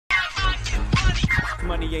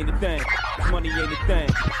Money ain't a thing. Money ain't a thing.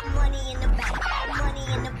 Money in the bank. Money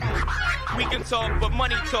in the bank. We can talk, but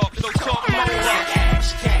money talk, so talk more.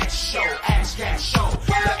 Ash Cash Show, Ash Cash Show,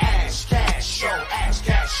 the Ash Cash Show, Ash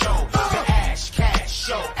Cash Show, the Ash Cash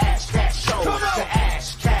Show, Ash Cash Show, the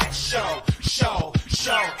Ash Cash Show, Ash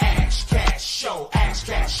Cash Show, Ash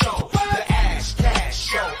Cash Show, the Ash Cash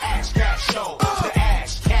Show, Ash Cash Show, the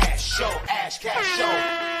Ash Cash Show, Ash Cash Show.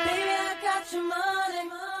 Baby, I got your money,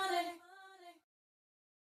 money.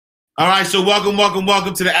 All right, so welcome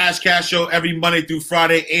to the Ash Cash Show every Monday through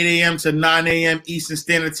Friday, 8 a.m. to 9 a.m. Eastern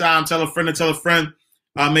Standard Time. Tell a friend to tell a friend.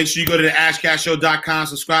 Make sure you go to the ashcashshow.com,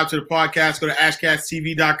 subscribe to the podcast, go to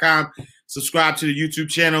ashcashtv.com, subscribe to the YouTube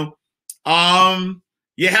channel.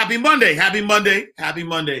 Happy Monday.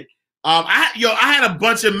 I had a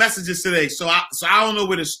bunch of messages today, so I don't know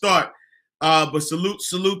where to start. But salute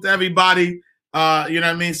to everybody. You know what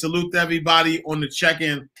I mean? Salute to everybody on the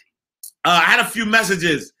check-in. I had a few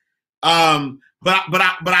messages. But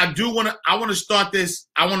I want to start this.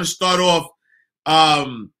 I want to start off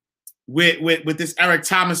with this Eric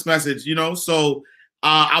Thomas message, you know. So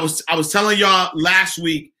I was telling y'all last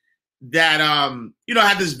week that I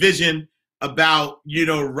had this vision about,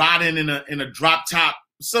 riding in a drop top,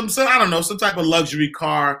 some I don't know, some type of luxury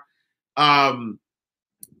car, in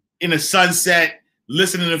a sunset,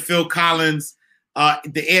 listening to Phil Collins,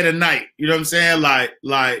 the air of night. You know what I'm saying? Like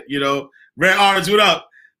Red Orange, what up?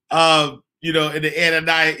 In the air of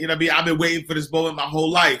night, I've been waiting for this moment my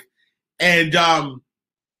whole life. And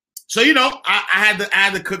so I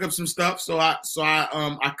had to cook up some stuff. So I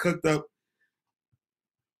cooked up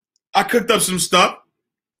some stuff.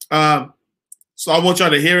 So I want y'all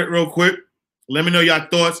to hear it real quick. Let me know your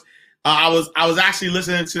thoughts. I was actually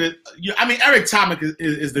listening to it. Eric Thomas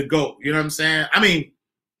is the GOAT, you know what I'm saying?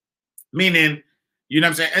 Meaning, you know what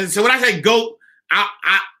I'm saying? And so when I say GOAT,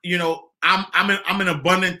 I'm an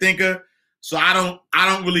abundant thinker, so I don't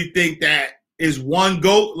really think that is one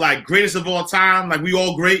GOAT, like greatest of all time, like we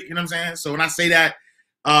all great, you know what I'm saying? So when I say that,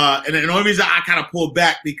 and the only reason I kind of pull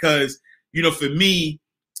back because, for me,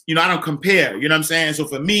 I don't compare, you know what I'm saying? So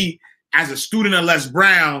for me, as a student of Les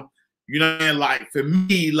Brown, like for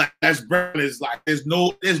me, like Les Brown is like there's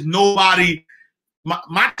nobody.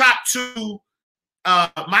 My top two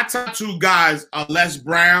guys are Les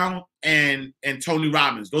Brown and Tony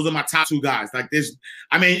Robbins. Those are my top two guys. Like this,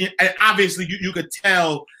 obviously you could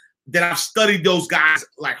tell that I've studied those guys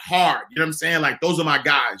like hard. You know what I'm saying? Like those are my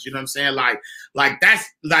guys. You know what I'm saying? Like that's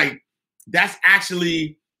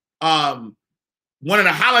actually one of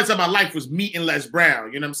the highlights of my life was meeting Les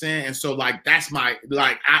Brown. You know what I'm saying? And so like that's my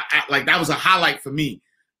I that was a highlight for me.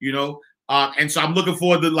 And so I'm looking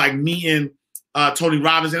forward to like meeting Tony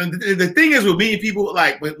Robbins. And the thing is with meeting people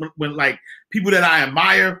like when like people that I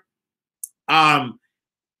admire. I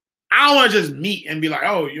don't want to just meet and be like,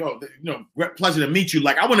 oh, pleasure to meet you.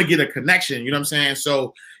 Like, I want to get a connection. You know what I'm saying?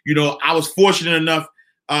 So, I was fortunate enough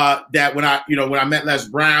that when I met Les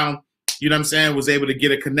Brown, you know what I'm saying, was able to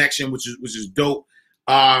get a connection, which is dope.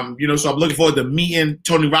 So I'm looking forward to meeting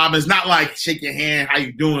Tony Robbins. Not like shake your hand, how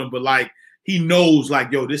you doing, but like he knows,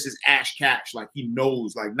 like, yo, this is Ash Cash. Like he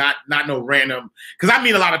knows, like not no random. Because I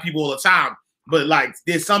meet a lot of people all the time, but like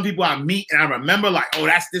there's some people I meet and I remember like, oh,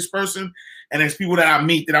 that's this person. And there's people that I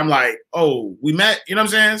meet that I'm like, oh, we met, you know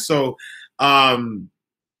what I'm saying? So,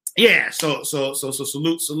 So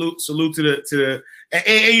salute to the,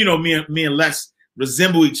 and me and Les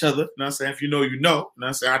resemble each other. You know what I'm saying? If you know, you know. You know what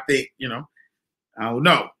I'm saying? I think, I don't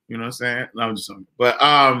know. You know what I'm saying? No, I'm just saying. But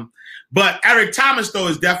Eric Thomas though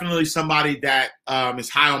is definitely somebody that is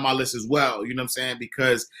high on my list as well. You know what I'm saying?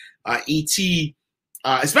 Because E.T.,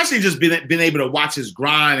 especially just been able to watch his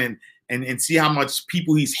grind and see how much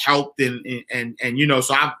people he's helped and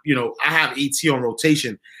so I have ET on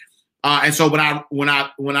rotation, and so when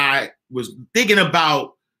I was thinking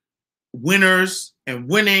about winners and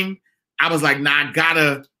winning, I was like, nah, I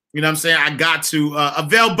gotta, I got to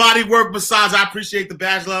Avail Bodywork Massage. I appreciate the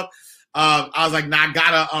badge love. I was like, nah, I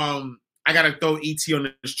gotta throw ET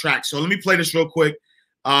on this track. So let me play this real quick.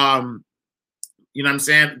 You know what I'm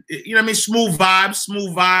saying? Smooth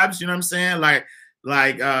vibes. You know what I'm saying? Like,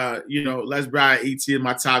 Les Brown, E.T. in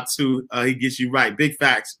my top two. He gets you right. Big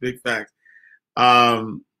facts. Buddha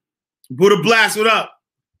Blast, what up?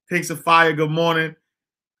 Pinks of Fire, good morning.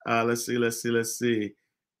 Let's see.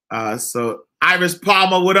 So Iris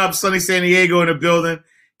Palmer, what up? Sunny San Diego in the building.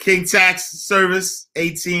 King Tax Service,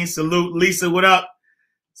 18, salute. Lisa, what up?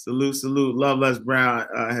 Salute. Love Les Brown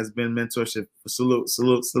has been mentorship.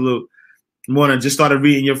 Salute. Morning, just started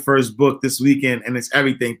reading your first book this weekend, and it's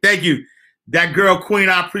everything. Thank you. That girl, Queen,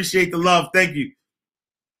 I appreciate the love. Thank you.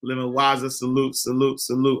 Living Wiser, salute.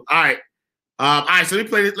 All right. All right, so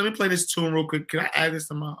let me play this tune real quick. Can I add this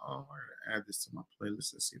to my add this to my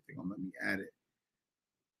playlist? Let's see if they're gonna let me add it.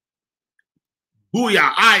 Booyah!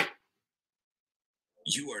 All right.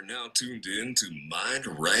 You are now tuned in to Mind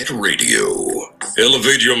Right Radio.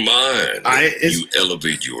 Elevate your mind. You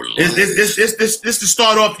elevate your life. This to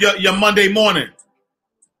start off your Monday morning.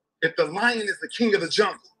 If the lion is the king of the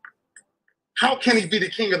jungle, how can he be the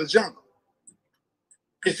king of the jungle?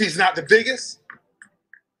 If he's not the biggest,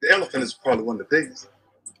 the elephant is probably one of the biggest.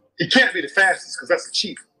 He can't be the fastest because that's a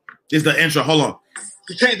cheat. It's the intro. Hold on.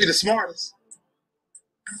 He can't be the smartest.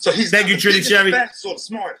 So he's Thank not you, the Trinity biggest, Cherry. the fastest, or the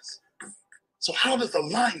smartest. So how does the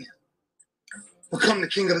lion become the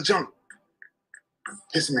king of the jungle?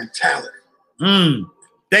 His mentality.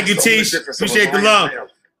 Thank you, Teach. Appreciate the love.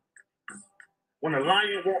 When a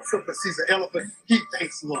lion walks up and sees an elephant, he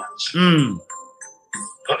thinks lunch. An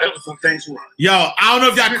elephant thinks lunch. Yo, I don't know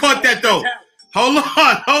if y'all caught that though. Hold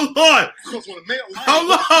on. Because when a male lion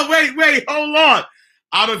Hold on, wait, hold on.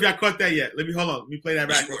 I don't know if y'all caught that yet. Hold on. Let me play that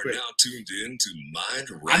back real quick. You are now tuned in to Mind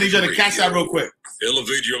Right I need y'all to catch that real quick.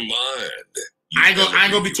 Elevate your mind. I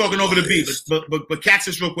ain't gonna be talking over the beat, but catch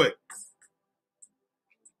this real quick.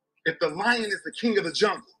 If the lion is the king of the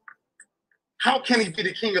jungle, how can he be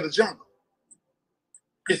the king of the jungle?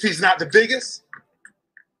 If he's not the biggest,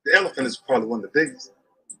 the elephant is probably one of the biggest.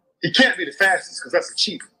 He can't be the fastest because that's a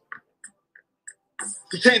cheat.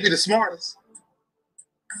 He can't be the smartest.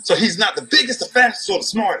 So he's not the biggest, the fastest, or the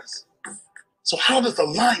smartest. So how does the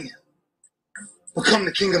lion become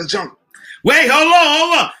the king of the jungle? Wait, hold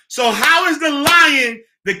on. So how is the lion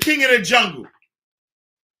the king of the jungle?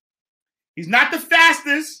 He's not the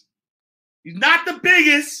fastest. He's not the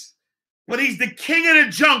biggest, but he's the king of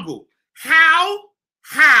the jungle.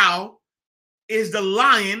 How is the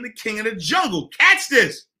lion the king of the jungle? Catch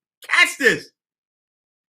this.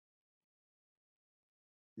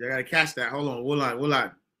 You gotta catch that. Hold on. What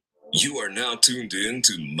line? You are now tuned in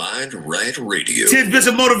to Mind Right Radio. Tidbits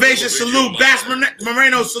of motivation, salute. Bass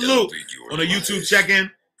Moreno, salute. On the YouTube check-in.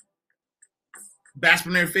 Bass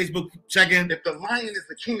Moreno Facebook check-in. If the lion is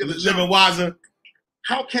the king of the Living jungle, Waza.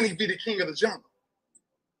 how can he be the king of the jungle?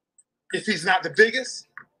 If he's not the biggest,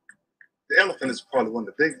 the elephant is probably one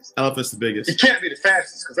of the biggest. Elephant's the He biggest. can't be the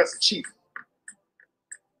fastest because that's a cheat.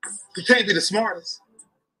 He can't be the smartest.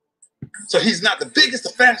 So he's not the biggest, the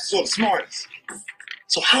fastest, or the smartest.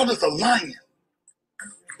 So how does the lion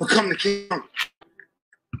become the king?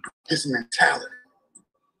 His mentality.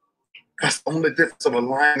 That's the only difference of a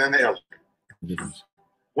lion and an elephant.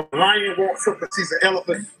 When a lion walks up and sees an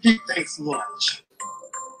elephant, he thinks lunch.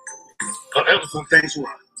 An elephant thinks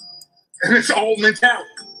lunch. And it's all mentality.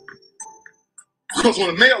 Because when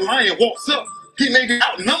a male lion walks up, he may be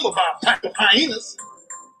outnumbered by a pack of hyenas.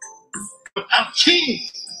 But I'm king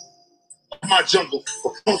of my jungle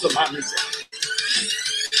because of my mentality.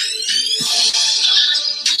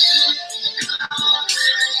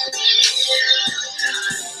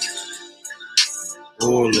 Oh,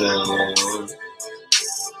 Lord.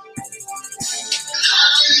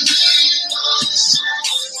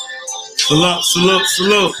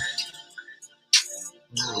 Salute.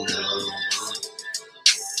 Oh,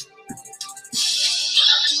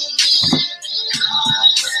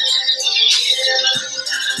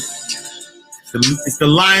 it's the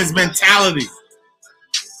lion's mentality.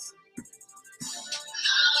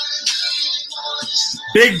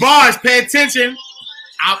 Big bars, pay attention.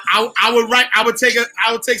 I would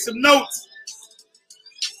take some notes.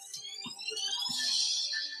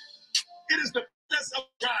 It is the best of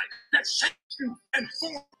pride that shapes you and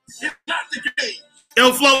forms. It's not the game.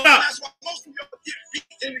 It'll flow up. That's why most of y'all get beat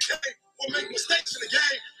in the game or make mistakes in the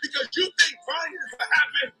game because you think grinding is what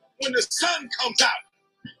happens when the sun comes out.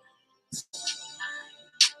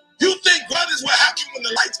 You think grind is what happens when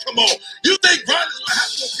the lights come on. You think grind is what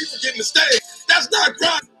happens when people get in the stage. That's not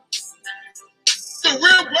grind. The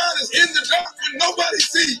real grind is in the dark when nobody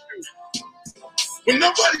sees you. When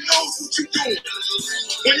nobody knows what you're doing.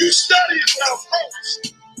 When you study it without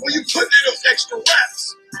focus. When you put in those extra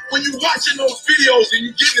reps. When you watching those videos and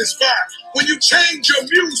you get inspired. When you change your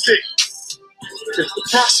music. It's the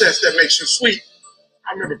process that makes you sweet.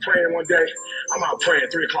 I remember praying one day. I'm out praying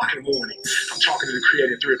 3 o'clock in the morning. I'm talking to the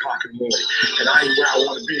Creator at 3 o'clock in the morning. And I ain't where I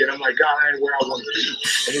want to be. And I'm like, God, I ain't where I want to be.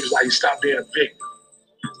 And he was like, you stop being a victim.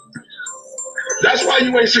 That's why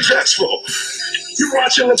you ain't successful. You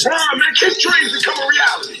watching LeBron make his dreams become a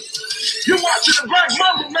reality. You watching the Black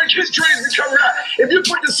Mamba make his dreams become a reality. If you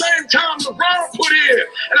put the same time LeBron put in,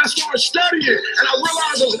 and I started studying, and I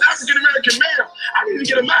realized as an African-American male, I need to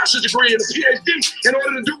get a master's degree and a PhD in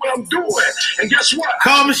order to do what I'm doing. And guess what?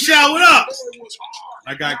 Carl Michelle, what up? It was hard.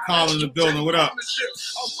 I got Carl in the building. What up? Of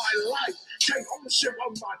my life. take ownership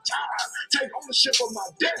of my time, take ownership of my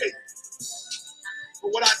day. But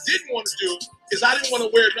what I didn't want to do is I didn't want to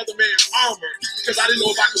wear another man's armor because I didn't know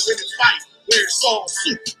if I could win the fight wearing Saul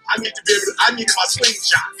suit. I needed my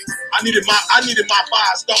slingshot. I needed my 5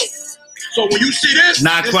 stones. So when you see this,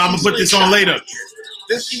 I'm gonna put this on later. Right,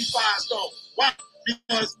 this E5 stone. Why?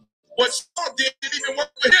 Because what Saul did didn't even work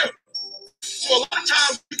for him. So a lot of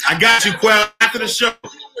times I got you, Quell. After the show.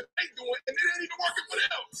 Doing what they doing, and it ain't even working for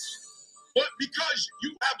them. But because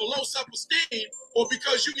you have a low self-esteem, or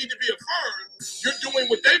because you need to be affirmed, you're doing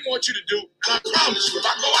what they want you to do. And I promise you, if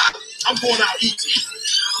I go out, I'm going out eating.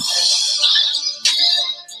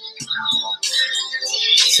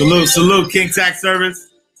 Salute, King Tax Service.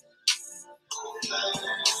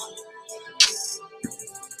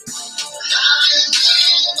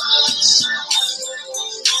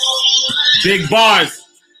 Big bars.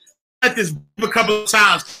 Let this a couple of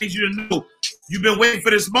times. I need you to know you've been waiting for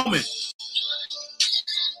this moment.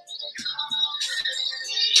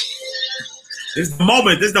 This is the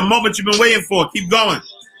moment. This is the moment you've been waiting for. Keep going.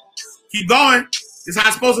 Keep going. This is how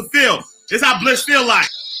it's supposed to feel. This is how bliss feel like.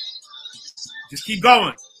 Just keep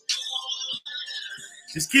going.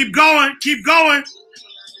 Just keep going. Keep going.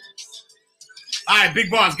 All right, big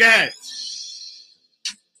bars. Go ahead.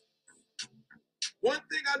 One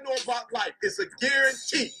thing I know about life is a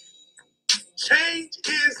guarantee. Change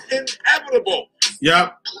is inevitable.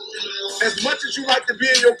 Yep. As much as you like to be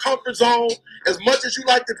in your comfort zone, as much as you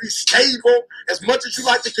like to be stable, as much as you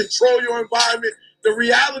like to control your environment, the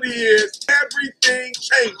reality is everything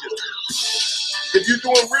changes. If you're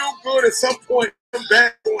doing real good, at some point, something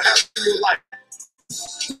bad will happen in your life.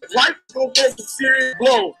 Life is going to throw some serious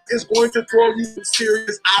blows. It's going to throw you some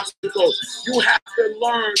serious obstacles. You have to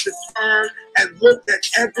learn to turn and look at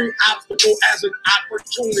every obstacle as an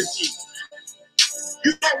opportunity.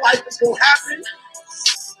 You know life is going to happen.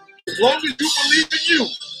 As long as you believe in you,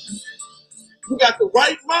 you got the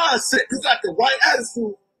right mindset, you got the right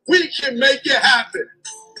attitude, we can make it happen.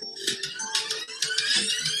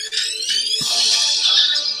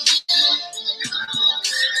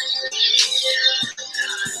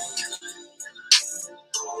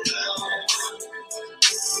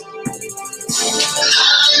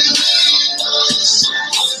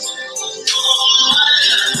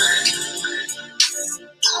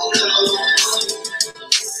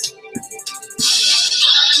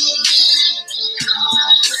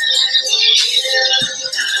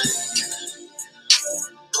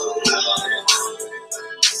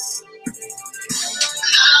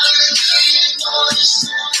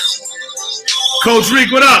 Coach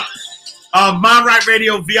Reek, what up?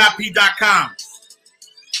 MindRightRadioVIP.com.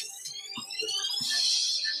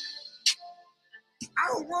 I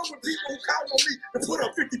don't run with people who count on me to put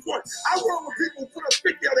up 50 points. I run with people who put up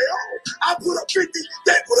 50 on their own. I put up 50,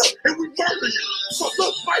 they put up, and we murder you. So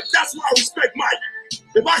look, Mike, that's why I respect Mike.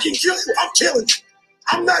 If I can kill you, I'm killing you.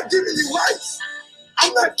 I'm not giving you life.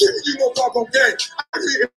 I'm not giving you no doggone game.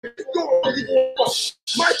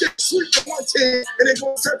 Mike can sweep the one team and then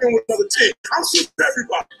go second with another team. I'm sweeping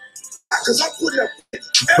everybody. Because I'm putting up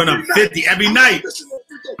 50 Put up 50 every night.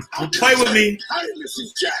 Don't play with me. I ain't missing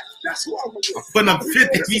Jack. That's who I'm I'm putting up 50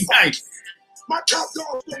 every night. My top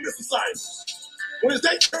dogs don't miss a sign. When it's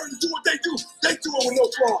their turn to do what they do it with no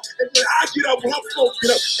flaw. And then I get up when I'm supposed to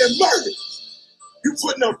get up and murder. You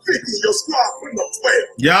putting up 50, your squad putting up 12.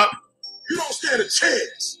 Yep. You don't stand a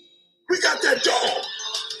chance. We got that dog.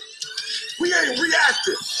 We ain't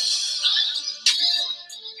reactive.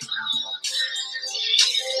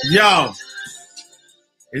 Yo,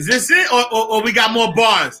 is this it or we got more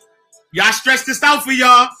bars? Y'all stretch this out for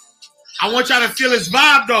y'all. I want y'all to feel his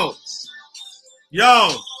vibe though. Yo,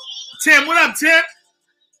 Tim, what up, Tim?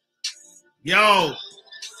 Yo,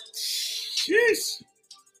 sheesh.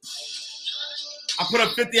 I put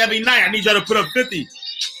up 50 every night. I need y'all to put up 50.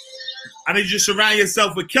 I need you to surround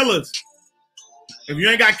yourself with killers. If you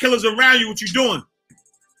ain't got killers around you, what you doing?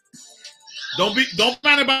 Don't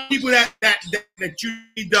mind about people that you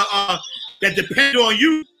need to that depend on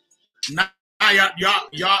you. Nah,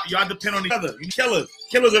 y'all depend on each other. You killers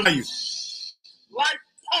around you. Life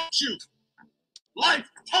pumps you. Life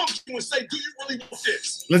pumps you and say, "Do you really want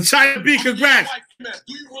this?" Let's try to be. Congrats. Do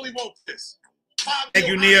you really want this? Thank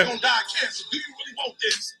you, Nia. You're gonna die of cancer. Do you really want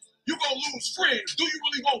this? You're gonna lose friends. Do you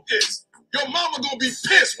really want this? Your mama gonna be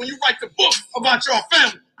pissed when you write the book about your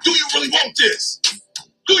family. Do you really want this?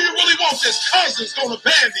 Do you really want this? Cousins gonna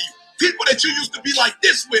abandon you. People that you used to be like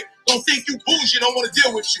this with gonna think you bougie, don't want to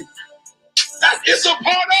deal with you. That is a part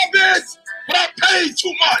of it. but I paid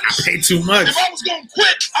too much. I paid too much. If I was going to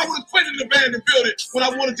quit, I would have quit in the abandoned building when I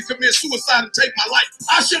wanted to commit suicide and take my life.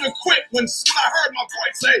 I should have quit when I heard my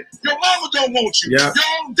voice say, your mama don't want you. Yeah. Your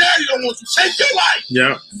own daddy don't want you. Take your life.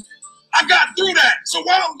 Yeah. I got through that. So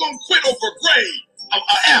why am I going to quit over a grade, an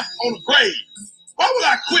F on a grade? Why would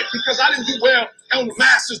I quit because I didn't do well on the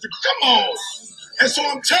master's degree? Come on. And so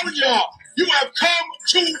I'm telling y'all, you have come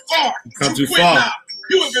too far to quit now.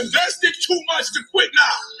 You have invested too much to quit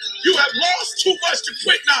now. You have lost too much to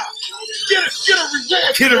quit now. Get a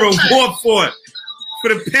reward. Get a reward for it. For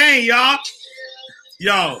the pain, y'all.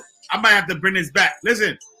 Yo, I might have to bring this back.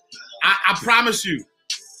 Listen, I promise you,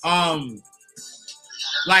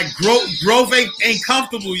 like growth ain't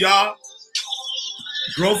comfortable, y'all.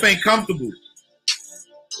 Growth ain't comfortable.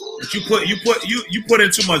 But you put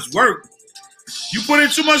in too much work. You put in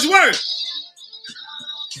too much work.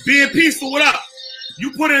 Being peaceful, what up?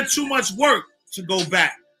 You put in too much work to go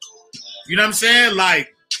back. You know what I'm saying?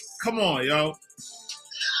 Like, come on, yo.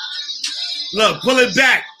 Look, pull it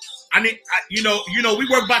back. You know, we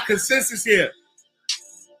work by consensus here.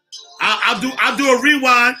 I'll do a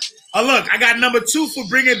rewind. Oh, look, I got number 2 for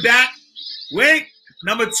bring it back. Wait,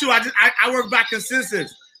 number 2. I work by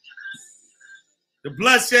consensus. The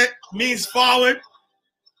bloodshed means forward.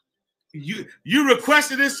 You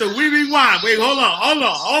requested this, so we rewind. Wait, hold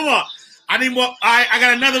on. I need more. All right, I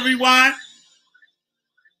got another rewind.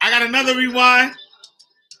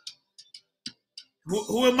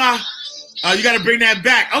 Who am I? You got to bring that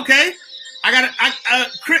back. Okay.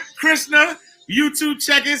 Krishna, YouTube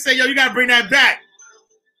check in. Say, yo, you got to bring that back.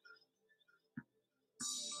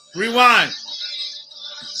 Rewind.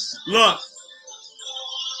 Look.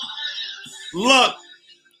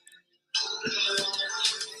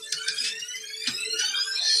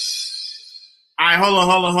 All right, hold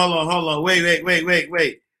on. Wait.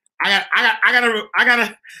 I gotta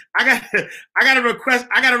request.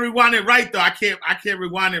 I gotta rewind it right though. I can't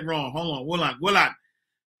rewind it wrong. Hold on,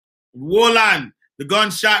 Wolan. The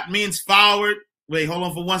gunshot means forward. Wait, hold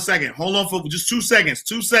on for 1 second. Hold on for just 2 seconds.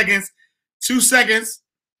 2 seconds.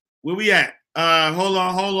 Where we at? Hold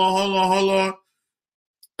on. Hold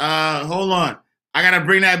on. I gotta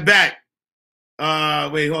bring that back.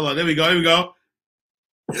 Wait, hold on. There we go.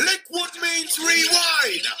 Liquid means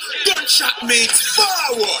rewind. Gunshot means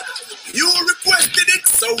forward. You requested it,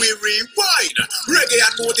 so we rewind. Reggae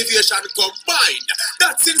and motivation combined.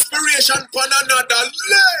 That's inspiration on another level.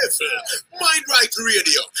 Mind Right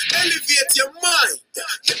Radio. Elevate your mind.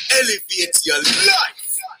 Elevate your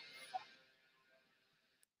life.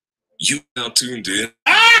 You now tuned in.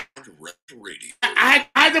 Radio. I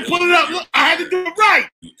had to pull it up. Look, I had to do it right.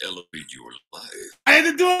 You elevate your life. I had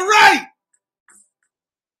to do it right.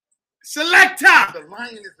 Selector. The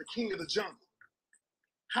lion is the king of the jungle.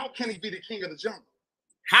 How can he be the king of the jungle?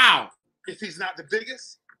 How? If he's not the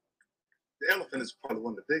biggest, the elephant is probably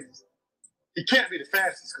one of the biggest. He can't be the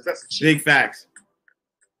fastest because that's a cheat. Big facts.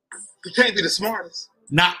 He can't be the smartest.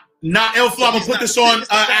 Not Elflaw. I'm gonna put this on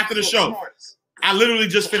after the show. I literally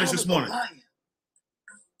just finished this morning. Lion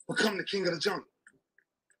become the king of the jungle.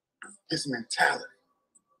 His mentality.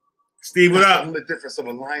 Steve, what up? That's the only difference of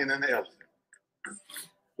a lion and an elephant.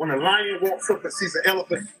 When a lion walks up and sees an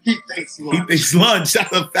elephant, he thinks lunch. He thinks lunch.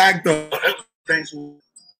 That's a fact, though. Thanks.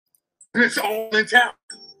 It's all mentality.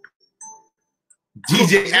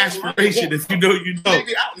 DJ Aspiration, if you know, you know.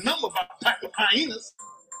 Maybe outnumbered by a pack of hyenas,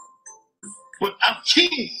 but I'm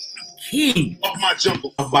king. King of my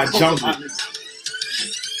jungle. Of my jungle.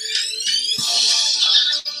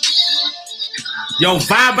 Yo,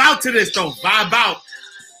 vibe out to this, though. Vibe out.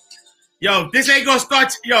 Yo, this ain't gonna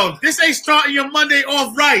start. Yo, this ain't starting your Monday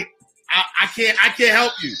off right. I can't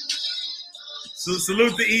help you. So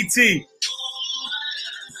salute to ET.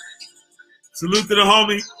 Salute to the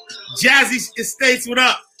homie. Jazzy Estates, what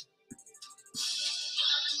up?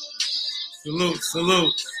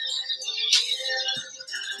 Salute.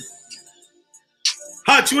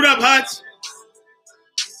 Hutch, what up, Hutch?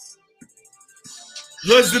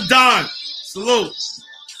 Hood's the Don. Salute.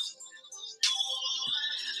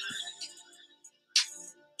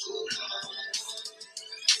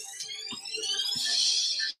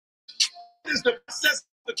 Is the process of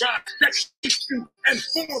the drive that shapes you and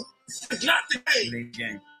form is not the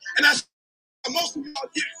game. And that's most of y'all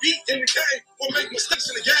get beat in the game or make mistakes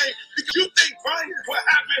in the game because you think grinding is what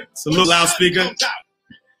happened. Salute, loudspeaker.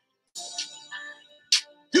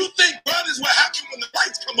 You think grind is what happens when the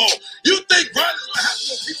lights come on. You think grind is what happens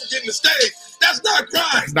when people get in the stage. That's not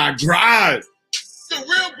grind. That's not grind. The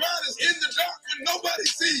real grind is in the dark when nobody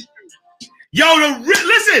sees you. Yo,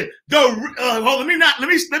 listen. Hold. Let me not.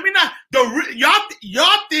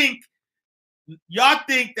 Y'all think y'all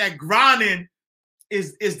think that grinding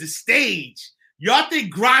is the stage. Y'all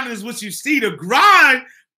think grinding is what you see. The grind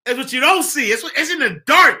is what you don't see. It's in the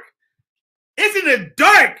dark. It's in the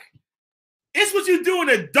dark. It's what you do in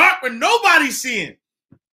the dark when nobody's seeing.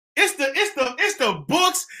 It's the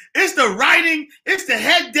books. It's the writing. It's the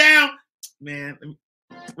head down. Man,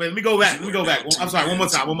 let me go back. I'm sorry. One more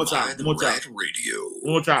time. Radio.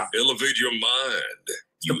 One more time. Elevate your mind.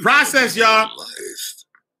 It's the process, y'all.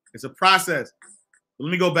 It's a process.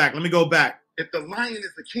 Let me go back. If the lion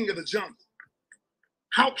is the king of the jungle,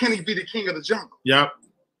 how can he be the king of the jungle? Yep.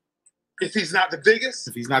 If he's not the biggest?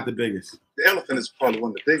 If he's not the biggest. The elephant is probably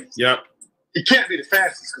one of the biggest. Yep. He can't be the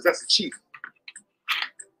fastest because that's the chief.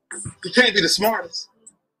 He can't be the smartest.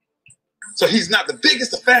 So he's not the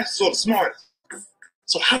biggest, the fastest, or the smartest.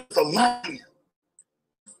 So how does the lion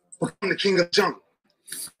become the king of the jungle?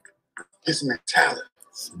 His mentality.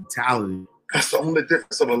 That's the only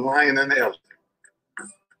difference of a lion and an elephant.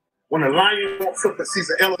 When a lion walks up and sees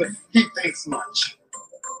an elephant, he thinks much.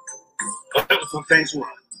 An elephant thinks one.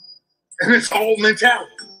 And it's all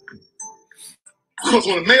mentality. Because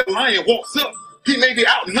when a male lion walks up, he may be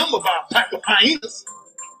outnumbered by a pack of hyenas.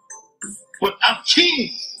 But I'm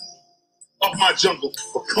king of my jungle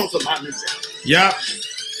because of my mentality. Yep.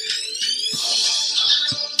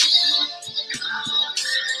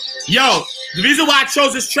 Yo, the reason why I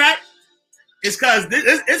chose this track is because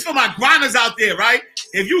it's for my grinders out there, right?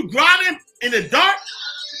 If you grinding in the dark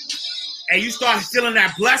and you start feeling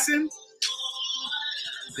that blessing,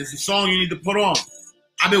 this is a song you need to put on.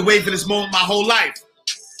 I've been waiting for this moment my whole life.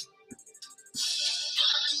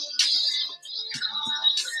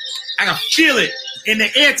 I can feel it in the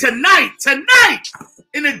air tonight,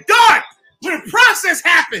 in the dark, when the process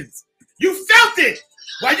happens. You felt it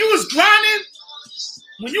while you was grinding,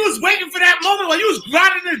 when you was waiting for that moment, while you was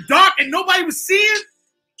grinding in the dark and nobody was seeing.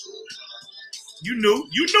 You knew.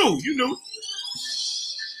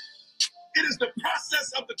 It is the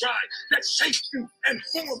process of the grind that shapes you and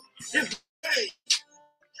forms his way.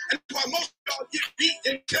 And why most of y'all get beat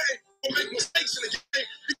in the game or make mistakes in the game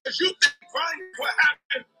because you think grinding is what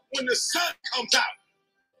happens when the sun comes out.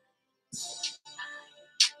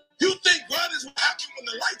 You think grind is what happens when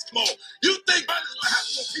the lights come on. You think grind is what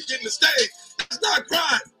happens when people get in the stage. That's not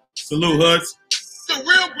grind. Salute, Hoods. The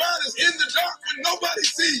real grind is in the dark when nobody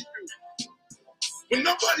sees you. When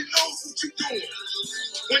nobody knows what you're doing.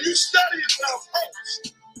 When you study without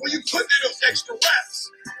focus. When you put in those extra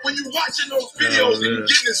reps. When you watching those videos and you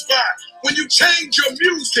getting inspired. When you change your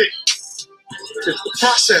music. It's the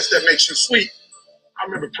process that makes you sweet. I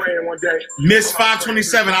remember praying one day. Miss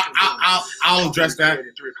 527. I'll address that. At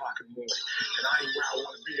 3 o'clock in the morning, and I ain't where I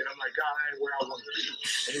want to be. And I'm like, God, I ain't where I want to be.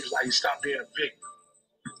 And he was like, you stop being a victim.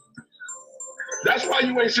 That's why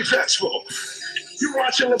you ain't successful. You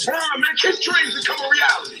watching LeBron make his dreams become a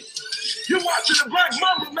reality. You're watching the Black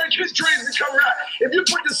Mamba make his dreams become reality. If you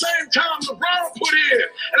put the same time LeBron put in,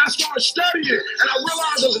 and I started studying, and I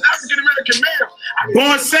realized as an African-American male,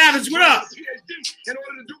 Born Savage, what up? In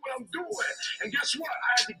order to do what I'm doing. And guess what? I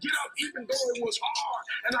had to get up even though it was hard.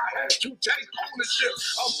 And I had to take ownership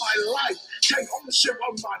of my life, take ownership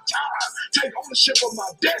of my time, take ownership of my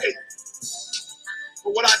day.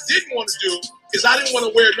 But what I didn't want to do is I didn't want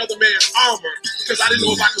to wear another man's armor because I didn't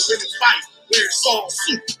know if I could really fight wearing Saul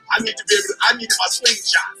suit. I needed my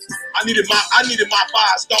slingshot. I needed my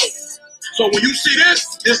 5 stones. So when you see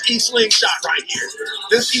this E slingshot right here,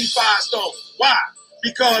 this E 5 stone. Why?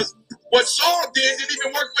 Because what Saul didn't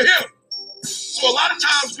even work for him. So a lot of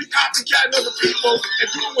times we copycat other people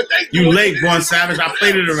and doing what they do. You late, Born Savage. I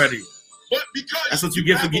played it already. But because that's what you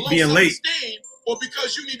get for being late. Or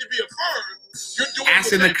because you need to be affirmed, you're doing.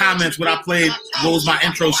 Ask in the comments what I played. What was my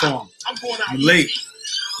intro song? I'm going out. You late.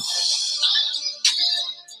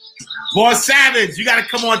 Born Savage, you gotta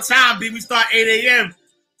come on time, B. We start 8 a.m.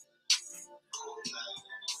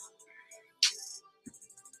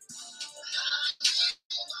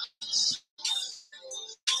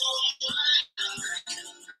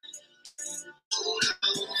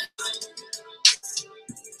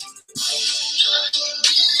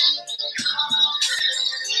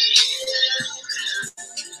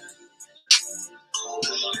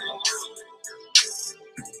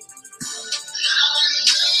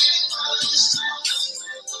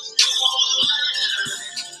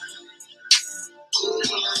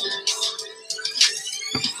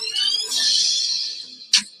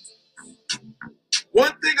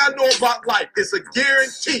 One thing I know about life is a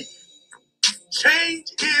guarantee. Change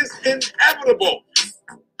is inevitable.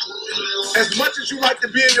 As much as you like to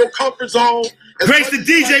be in your comfort zone, Grace the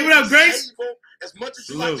DJ, what up, Grace? as much as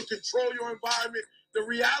you like to control your environment, the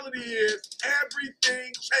reality is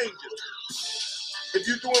everything changes. If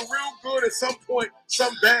you're doing real good, at some point,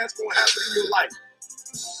 something bad's going to happen in your life.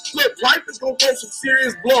 Look, life is going to throw some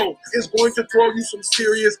serious blows. It's going to throw you some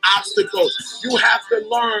serious obstacles. You have to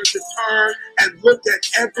learn to turn and look at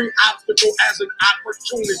every obstacle as an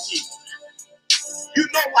opportunity. You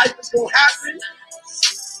know life is going to happen.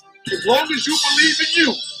 As long as you believe in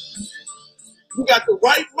you, you got the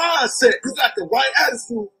right mindset, you got the right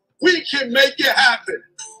attitude, we can make it happen.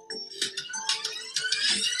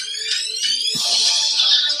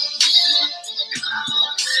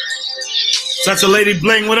 Such a Lady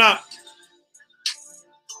Bling, what up?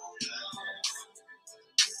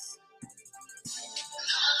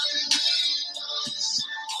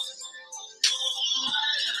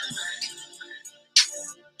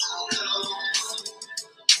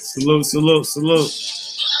 Salute, salute, salute.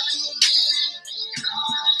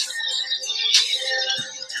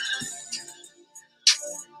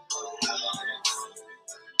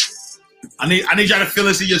 I need y'all to feel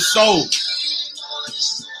this in your soul.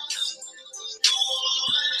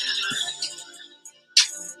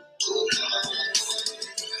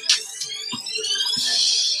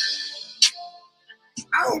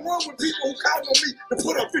 I don't run with people who count on me to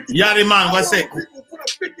put up 50. Yadi man, what's it? People who put up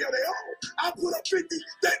 50 on their own. I put up 50,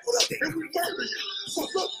 they put up, and we murder you. So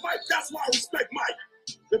look, Mike, that's why I respect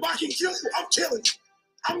Mike. If I can kill you, I'm killing you.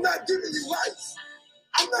 I'm not giving you rights.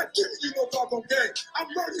 I'm not giving you no doggone game. I'm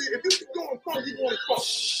murdering you. If you can go in front, you go in front.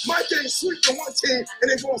 Mike ain't sweeping one team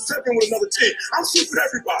and then going second with another team. I'm sweeping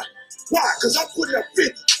everybody. Why? Because I'm putting up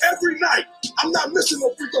 50 every night. I'm not missing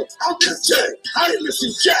no free throws. I'm just Jay. I ain't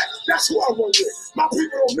missing Jack. That's who I run with. My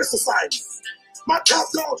people don't miss assignments. My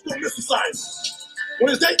top dogs don't miss assignments.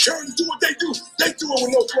 When it's their turn to do what they do it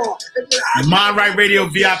with no flaw.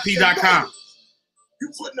 MindRightRadioVIP.com. You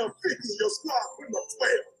putting up 50, your squad putting up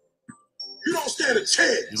 12. You don't stand a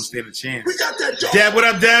chance. You don't stand a chance. We got that dog. Deb, what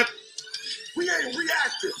up, Deb? We ain't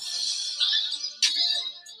reactive.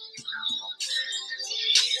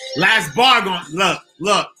 Last bar going, look.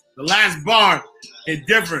 The last bar is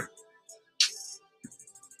different.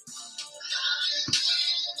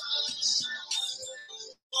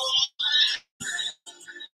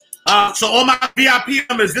 So all my VIP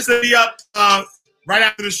members, this will be up right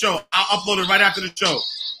after the show. I'll upload it right after the show.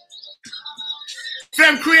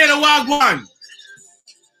 Fem Creator Wagwan.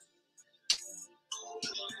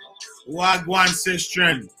 Wagwan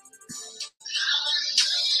Sistren.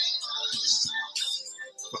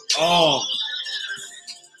 Oh.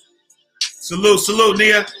 Salute,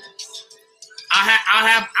 Nia.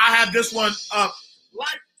 I have this one up.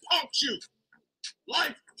 Life pumps you.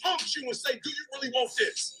 Life pumps you and say, do you really want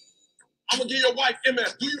this? I'm gonna give your wife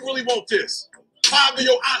MS. Do you really want this? 5 of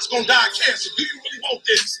your aunts gonna die of cancer. Do you really want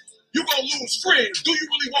this? You gonna lose friends. Do you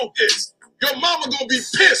really want this? Your mama gonna be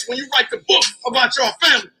pissed when you write the book about your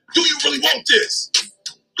family. Do you really want this?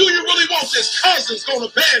 Do you really want this? Cousins gonna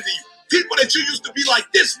abandon you. People that you used to be like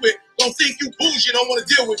this with gonna think you bougie, don't want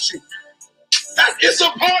to deal with you. It's a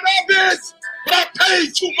part of it, but I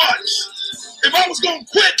paid too much. If I was gonna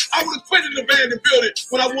quit, I would have quit in the abandoned building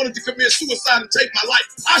when I wanted to commit suicide and take my life.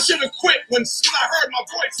 I should have quit when I heard my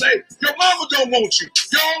voice say, your mama don't want you.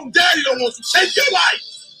 Your own daddy don't want you. Take your life.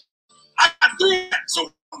 I got through that,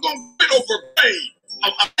 so I'm gonna quit over a grade.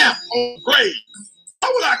 On a grade.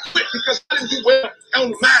 Why would I quit? Because I didn't do well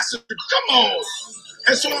on the master. Come on.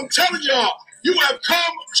 And so I'm telling y'all, you have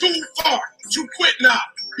come too far to quit now.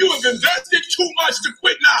 You have invested too much to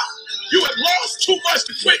quit now. You have lost too much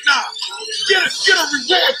to quit now. Get a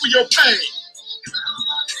reward for your pain.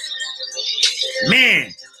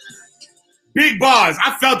 Man, big bars.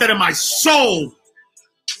 I felt that in my soul.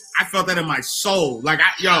 Like,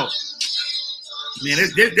 man,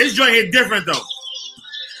 this joint hit different, though.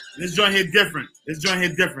 This joint hit different.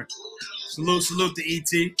 Salute to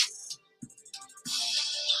E.T.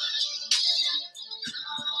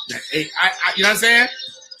 Hey, you know what I'm saying?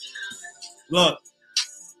 Look,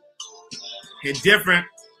 hit different.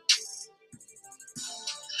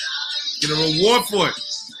 Get a reward for it.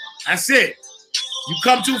 That's it. You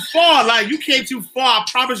come too far. Like, you came too far. I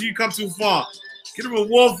promise you come too far. Get a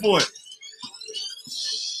reward for it.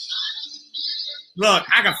 Look,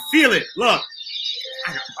 I can feel it. Look.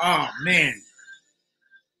 Oh, man.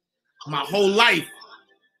 My whole life.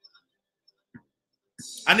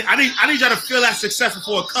 I need y'all to feel that success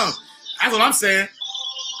before it comes. That's what I'm saying.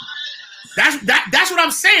 That's what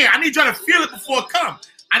I'm saying. I need y'all to feel it before it comes.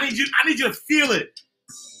 I need you to feel it.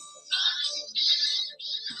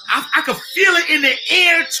 I can feel it in the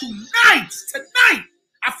air tonight. Tonight,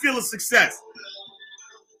 I feel a success.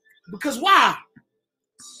 Because why?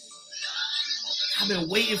 I've been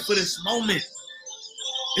waiting for this moment.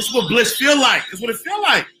 This is what bliss feel like. It's what it feel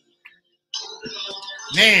like.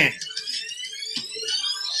 Man.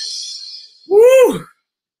 Woo.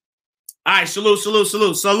 All right, salute. So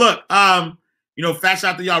look, fat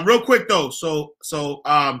shout to y'all. Real quick though. So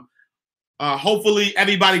hopefully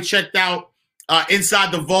everybody checked out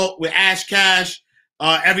Inside the Vault with Ash Cash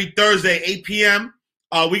every Thursday, 8 p.m.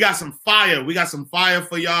 We got some fire. We got some fire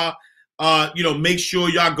for y'all. Make sure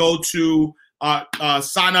y'all go to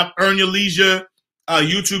sign up, Earn Your Leisure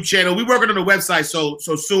YouTube channel. We working on the website, so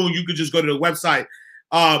soon you could just go to the website.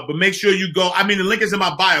 But make sure you go. I mean, the link is in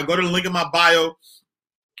my bio. Go to the link in my bio.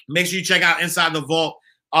 Make sure you check out Inside the Vault.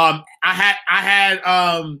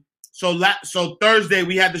 So Thursday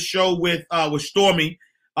we had the show with Stormy.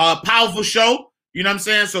 Powerful show. You know what I'm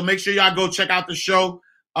saying? So make sure y'all go check out the show.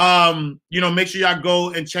 Make sure y'all go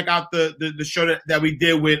and check out the show that we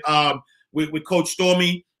did with Coach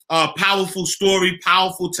Stormy. Powerful story,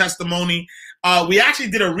 powerful testimony. We actually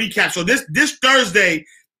did a recap. So this Thursday,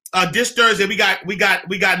 we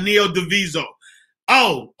got Neo Diviso.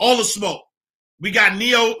 Oh, all the smoke. We got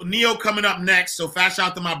Neo coming up next. So fast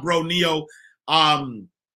shout to my bro Neo.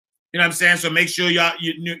 You know what I'm saying? So make sure y'all,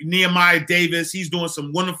 Nehemiah Davis, he's doing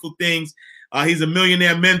some wonderful things. He's a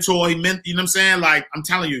millionaire mentor. You know what I'm saying? Like, I'm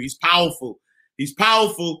telling you, he's powerful. He's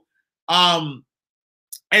powerful. And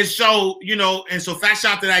so fast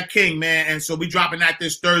shout to that king, man. And so we dropping that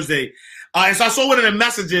this Thursday. And so I saw one of the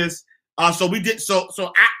messages. So we did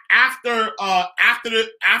after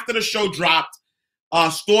the show dropped,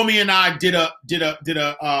 Stormy and I did an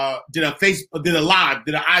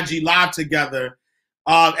IG live together.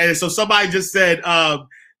 And so somebody just said,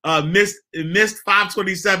 Missed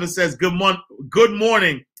 527 says, good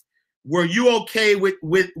morning. Were you okay with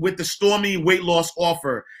the Stormy weight loss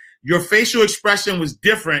offer? Your facial expression was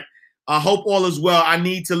different. I hope all is well. I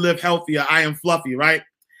need to live healthier. I am fluffy, right?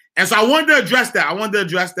 And so I wanted to address that.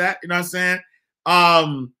 You know what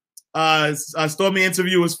I'm saying? Stormy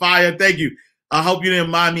interview was fire. Thank you. I hope you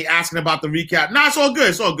didn't mind me asking about the recap. Nah, it's all good.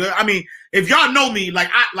 It's all good. I mean, if y'all know me,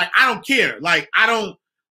 I don't care. Like, I don't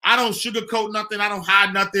sugarcoat nothing. I don't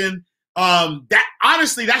hide nothing. That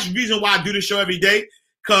honestly, that's the reason why I do the show every day.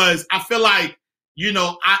 Cause I feel like,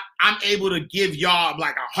 I'm able to give y'all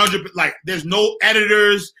like 100, like there's no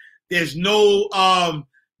editors, there's no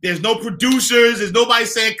producers, there's nobody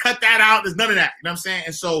saying cut that out. There's none of that. You know what I'm saying?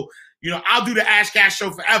 And so, I'll do the Ash Cash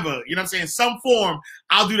show forever. You know what I'm saying? In some form,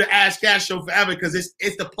 I'll do the Ash Cash show forever because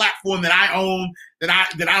it's the platform that I own, that I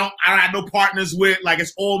don't have no partners with. Like,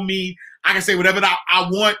 it's all me. I can say whatever I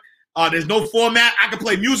want. There's no format. I can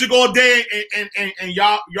play music all day and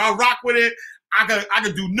y'all rock with it. I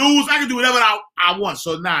could do news. I can do whatever I want.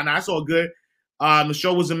 So nah, it's all good. The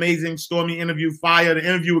show was amazing. Stormy interview fire. The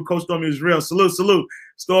interview with Coach Stormy was real. Salute.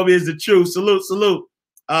 Stormy is the truth. Salute.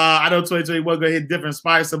 I know 2021 gonna hit different,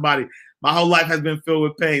 inspire somebody. My whole life has been filled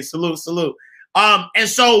with pain. Salute. And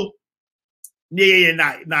so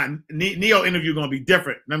Neo interview gonna be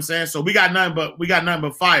different. You know what I'm saying? So we got nothing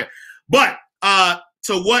but fire. But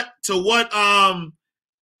to what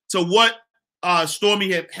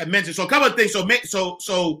Stormy had mentioned. So a couple of things.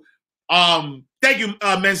 So thank you,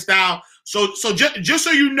 Men Style. So just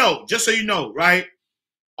so you know, right?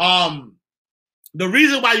 The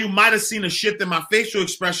reason why you might have seen a shift in my facial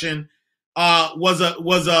expression was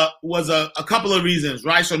a couple of reasons,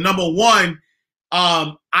 right? So number one,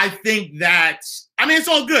 I think that, I mean, it's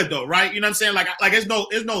all good though, right? You know what I'm saying? Like there's no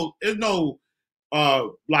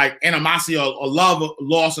like animosity or love or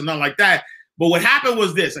loss or nothing like that. But what happened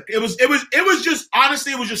was this. It was just,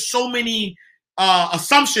 honestly, it was just so many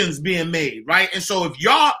assumptions being made, right? And so if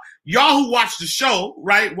y'all who watch the show,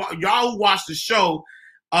 right? Y'all who watch the show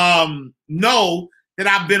know that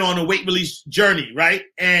I've been on a weight release journey, right?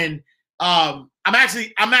 And I've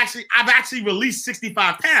actually released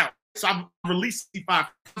 65 pounds. So I've released 65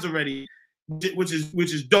 pounds already, which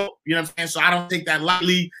is dope. You know what I'm saying? So I don't take that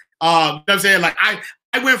lightly. You know what I'm saying? Like I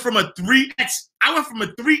went from a 3X, from a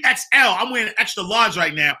 3XL. I'm wearing an extra large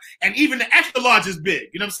right now. And even the extra large is big.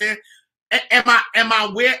 You know what I'm saying? Am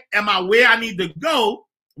I where I need to go?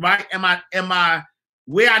 Right? Am I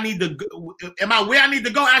where I need to go? Am I where I need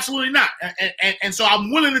to go? Absolutely not. And so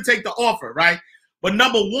I'm willing to take the offer, right? But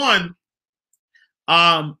number one,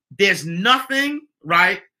 there's nothing,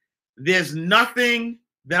 right? There's nothing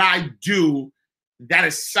that I do that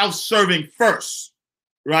is self-serving first,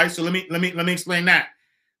 right? So let me explain that.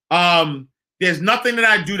 There's nothing that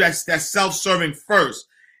I do that's self-serving first.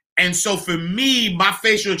 And so for me, my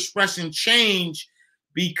facial expression changed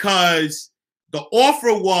because the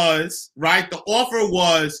offer was, right? The offer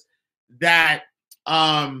was that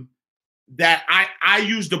that I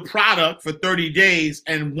use the product for 30 days,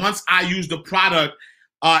 and once I use the product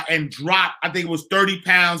and drop, I think it was 30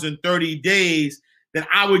 pounds in 30 days, that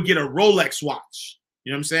I would get a Rolex watch.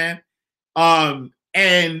 You know what I'm saying?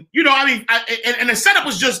 And you know, I mean, and the setup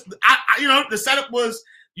was just, you know, the setup was,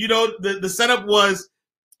 you know, the setup was,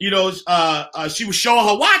 you know, she was showing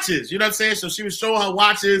her watches. You know what I'm saying? So she was showing her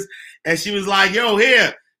watches, and she was like, "Yo,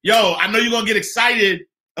 here, yo, I know you're gonna get excited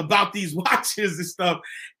about these watches and stuff."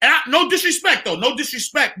 And no disrespect though, no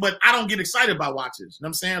disrespect, but I don't get excited about watches. You know what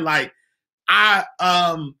I'm saying? Like,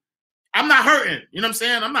 I'm not hurting. You know what I'm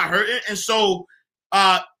saying? I'm not hurting, and so.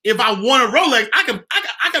 If I want a Rolex, I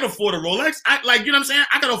can afford a Rolex. You know what I'm saying?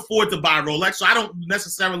 I can afford to buy a Rolex, so I don't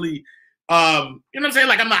necessarily, you know what I'm saying?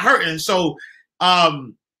 Like, I'm not hurting. So,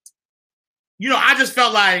 you know, I just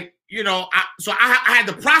felt like, you know, I had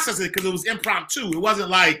to process it because it was impromptu. It wasn't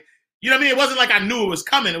like, you know what I mean? It wasn't like I knew it was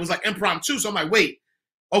coming. It was like impromptu. So I'm like, wait,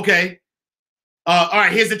 okay. All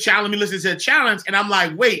right, here's the challenge. Let me listen to the challenge. And I'm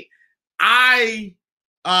like, wait, I'm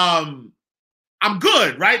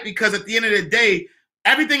good, right? Because at the end of the day,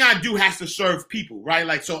 everything I do has to serve people, right?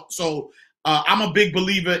 Like, so I'm a big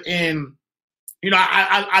believer in, you know,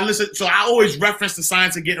 I listen, so I always reference the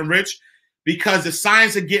science of getting rich, because the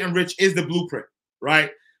science of getting rich is the blueprint, right?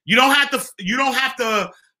 You don't have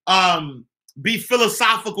to be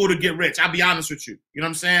philosophical to get rich. I'll be honest with you. You know what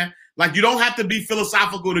I'm saying? Like, you don't have to be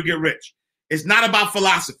philosophical to get rich. It's not about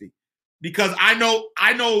philosophy, because I know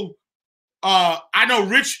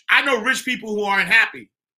rich people who aren't happy.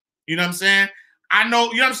 You know what I'm saying? I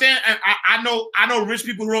know, you know what I'm saying? And I know rich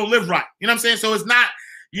people who don't live right. You know what I'm saying? So it's not,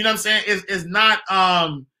 you know what I'm saying? It's not,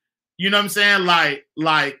 you know what I'm saying? Like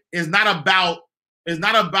it's not about,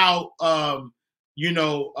 you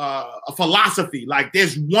know, a philosophy. Like,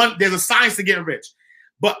 there's a science to getting rich.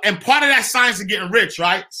 And part of that science of getting rich,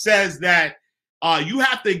 right, says that you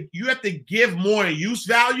have to give more in use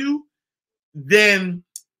value than,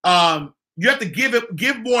 you have to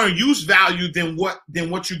give more in use value than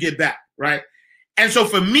what you get back, right? And so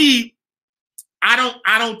for me, I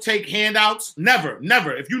don't take handouts. Never.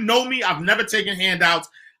 If you know me, I've never taken handouts.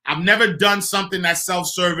 I've never done something that's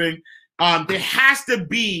self-serving. There has to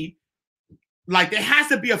be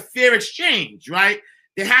a fair exchange, right?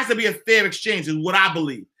 There has to be a fair exchange, is what I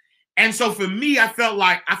believe. And so for me, I felt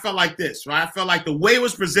like this, right? I felt like the way it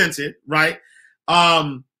was presented, right?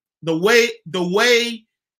 The way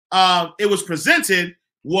it was presented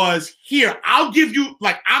was, here, I'm going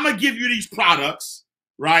to give you these products,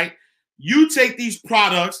 right? You take these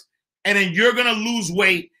products, and then you're going to lose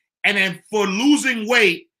weight. And then for losing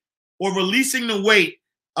weight or releasing the weight,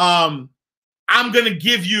 I'm going to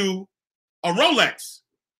give you a Rolex.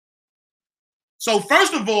 So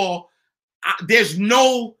first of all, I'm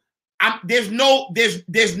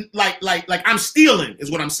stealing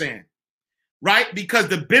is what I'm saying, right? Because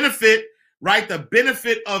the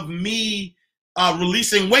benefit of me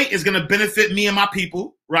releasing weight is going to benefit me and my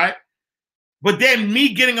people, right? But then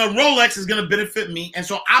me getting a Rolex is going to benefit me. And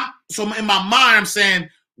so in my mind, I'm saying,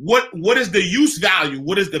 what is the use value?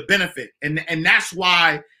 What is the benefit? And that's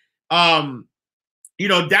why, you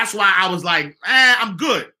know, that's why I was like, I'm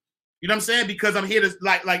good. You know what I'm saying? Because I'm here to,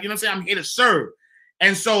 like, you know what I'm saying? I'm here to serve.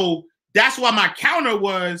 And so that's why my counter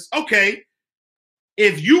was, okay,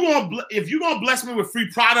 if you're gonna bless me with free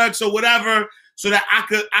products or whatever, so that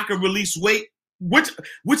I could release weight, which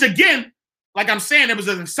again, like I'm saying, there was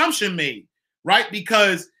an assumption made, right?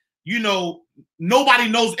 Because, you know, nobody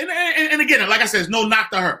knows, and again, like I said, it's no knock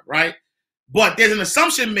to her, right? But there's an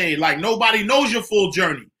assumption made, like nobody knows your full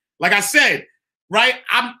journey. Like I said, right?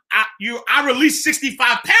 I released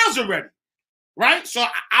 65 pounds already, right? So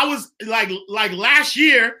I was like last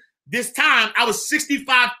year, this time I was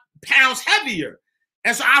 65 pounds heavier.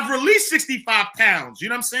 And so I've released 65 pounds, you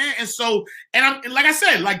know what I'm saying? And so, and like I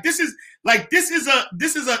said, this is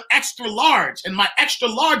a extra large, and my extra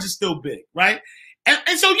large is still big, right?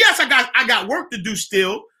 And so, yes, I got work to do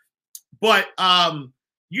still, but,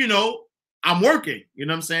 you know, I'm working, you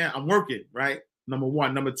know what I'm saying? I'm working, right? Number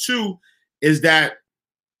one. Number two is that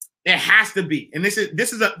there has to be, and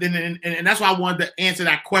and that's why I wanted to answer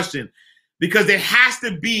that question, because there has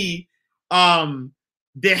to be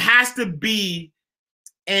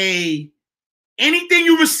anything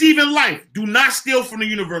you receive in life, do not steal from the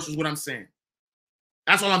universe, is what I'm saying.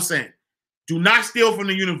 That's all I'm saying. Do not steal from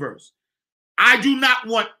the universe. I do not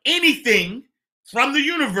want anything from the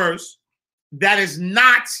universe that is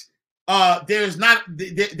not there is not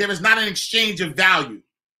an exchange of value.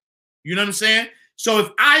 You know what I'm saying? So if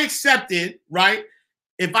I accepted, right?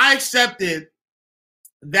 If I accepted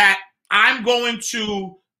that I'm going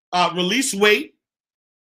to release weight,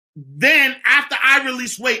 then after I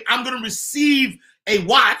release weight, I'm gonna receive a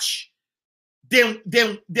watch. Then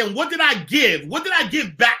what did I give? What did I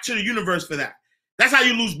give back to the universe for that? That's how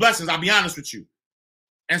you lose blessings. I'll be honest with you.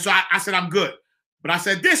 And so I said, I'm good. But I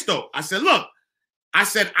said this though. I said, look, I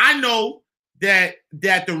said, I know that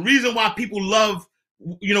the reason why people love,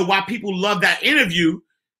 why people love that interview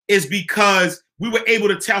is because we were able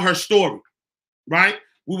to tell her story, right?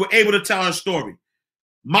 We were able to tell her story.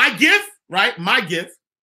 My gift, right? My gift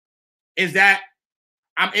is that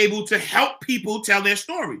I'm able to help people tell their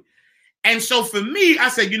story. And so for me, I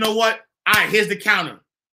said, you know what? All right, here's the counter.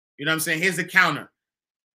 You know what I'm saying? Here's the counter.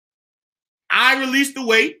 I released the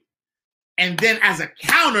weight, and then as a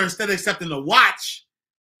counter, instead of accepting the watch,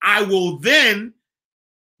 I will then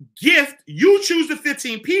gift, you choose the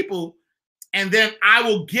 15 people, and then I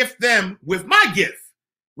will gift them with my gift,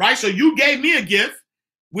 right? So you gave me a gift,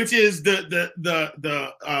 which is the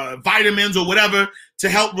vitamins or whatever to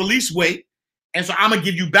help release weight. And so I'm gonna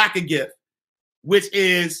give you back a gift, which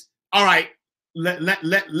is, all right,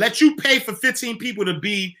 let you pay for 15 people to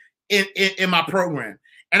be in my program.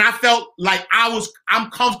 And I felt like I'm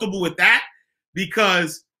comfortable with that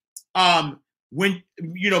because when,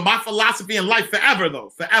 my philosophy in life forever,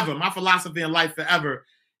 my philosophy in life forever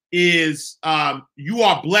is you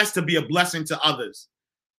are blessed to be a blessing to others.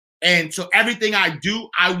 And so everything I do,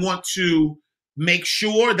 I want to make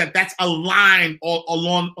sure that that's aligned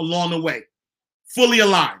along the way, fully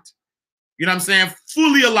aligned. You know what I'm saying?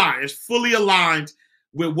 Fully aligned. It's fully aligned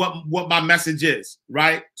with what my message is,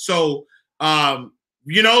 right? So,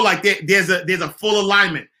 like there's a full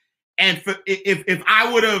alignment. And if I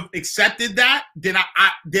would have accepted that, then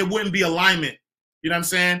there wouldn't be alignment. You know what I'm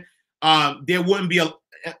saying? There wouldn't be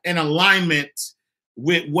an alignment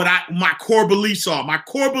with what my core beliefs are. My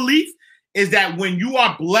core belief is that when you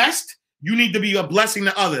are blessed, you need to be a blessing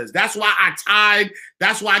to others. That's why I tithe.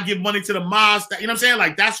 That's why I give money to the mosque. You know what I'm saying?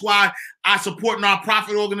 Like, that's why I support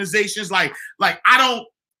nonprofit organizations. Like I don't,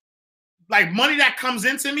 like, money that comes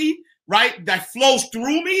into me, right, that flows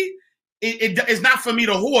through me, it's not for me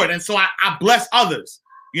to hoard. And so I bless others.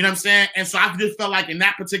 You know what I'm saying? And so I just felt like in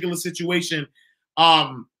that particular situation,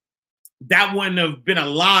 that wouldn't have been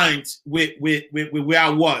aligned with where I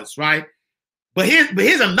was, right? But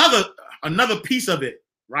here's another piece of it,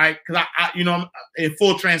 right? Because I'm in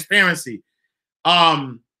full transparency.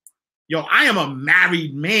 I am a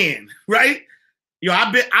married man, right?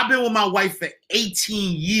 I've been with my wife for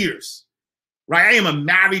 18 years, right? I am a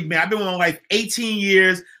married man. I've been with my wife 18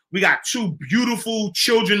 years. We got 2 beautiful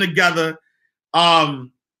children together. I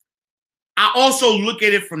also look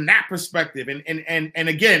at it from that perspective, and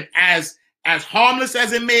again, as harmless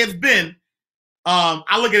as it may have been,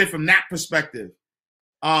 I look at it from that perspective.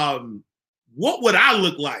 What would I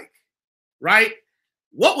look like, right?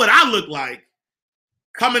 What would I look like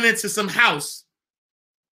coming into some house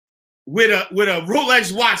with a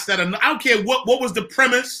Rolex watch that I don't care what was the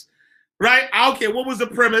premise, right? I don't care what was the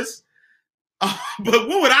premise, but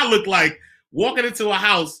what would I look like walking into a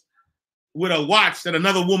house with a watch that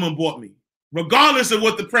another woman bought me, regardless of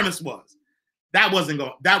what the premise was? That wasn't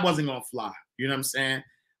gonna fly. You know what I'm saying?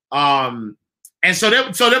 And so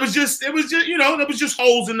there was just there was just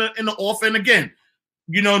holes in the offer. And again,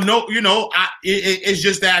 it's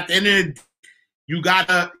just that at the end of the day, you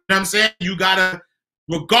gotta, you know what I'm saying? You gotta,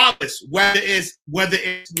 regardless, whether it's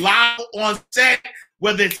live on set,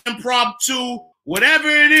 whether it's impromptu, whatever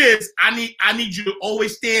it is, I need you to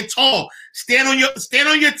always stand tall. Stand on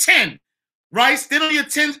your 10, right? Stand on your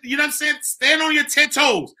 10, you know what I'm saying? Stand on your 10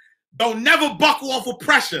 toes. Don't never buckle off of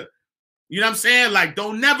pressure. You know what I'm saying? Like,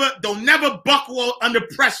 don't never buckle under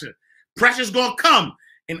pressure. Pressure's gonna come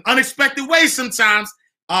in unexpected ways sometimes.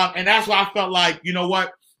 And that's why I felt like, you know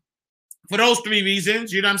what? For those 3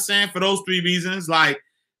 reasons, you know what I'm saying? For those 3 reasons, like,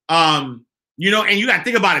 and you gotta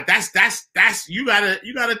think about it. That's you gotta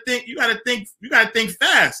think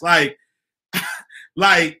fast. Like,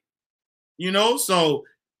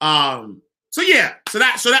 so yeah. So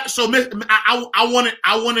I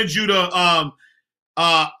wanted you to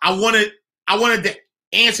I wanted to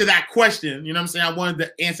answer that question. You know what I'm saying? I wanted to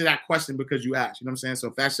answer that question because you asked. You know what I'm saying?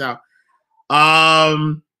 So fast out.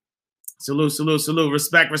 Salute.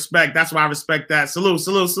 Respect. That's why I respect that.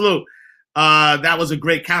 Salute. That was a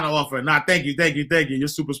great counter offer. Nah, thank you. You're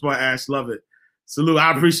super smart, Ash. Love it. Salute.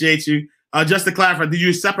 I appreciate you. Just to clarify, do you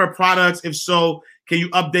use separate products? If so, can you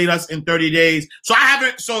update us in 30 days? So I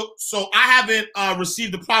haven't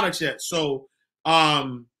received the products yet. So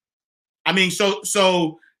my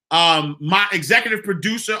executive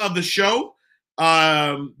producer of the show,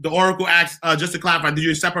 the Oracle, asked, just to clarify, did you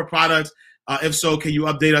use separate products? If so, can you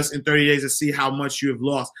update us in 30 days to see how much you have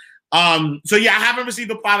lost? So yeah, I haven't received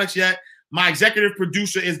the products yet. My executive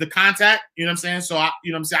producer is the contact. You know what I'm saying? So I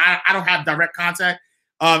don't have direct contact.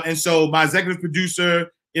 And so my executive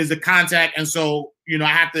producer is the contact. And so, I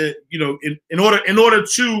have to, in order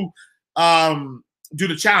to do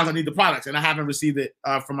the challenge, I need the products, and I haven't received it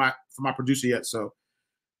from my producer yet. So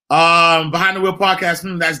Behind the Wheel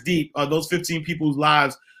podcast, that's deep. Those 15 people's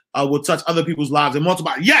lives will touch other people's lives and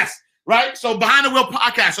multiply. Yes, right? So Behind the Wheel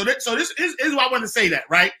podcast. So this is what I want to say that,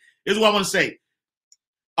 right? This is what I want to say.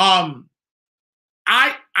 I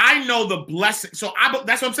know the blessing. So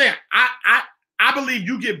that's what I'm saying. I believe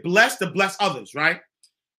you get blessed to bless others, right?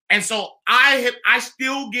 And so I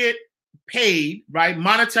still get paid, right?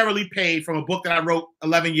 Monetarily paid from a book that I wrote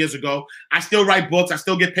 11 years ago. I still write books. I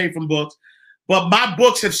still get paid from books. But my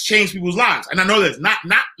books have changed people's lives. And I know this. Not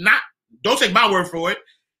don't take my word for it.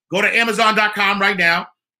 Go to Amazon.com right now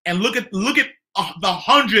and look at the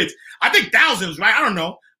hundreds. I think thousands, right? I don't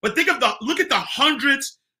know. But look at the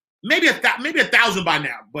hundreds, maybe a thousand by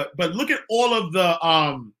now. But look at all of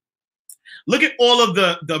the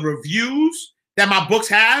reviews that my books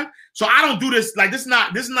have. So I don't do this like this is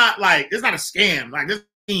not a scam. Like this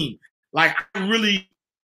team. Like I really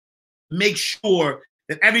make sure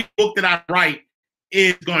that every book that I write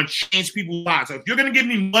is going to change people's lives. So if you're going to give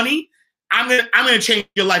me money, I'm gonna change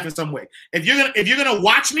your life in some way. If you're gonna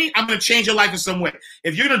watch me, I'm gonna change your life in some way.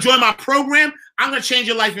 If you're gonna join my program, I'm gonna change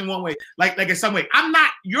your life in one way, like in some way.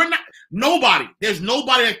 You're not nobody. There's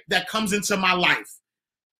nobody that comes into my life,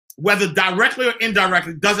 whether directly or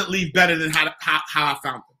indirectly, doesn't leave better than how I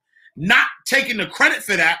found them. Not taking the credit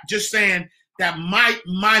for that, just saying that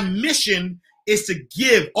my mission is to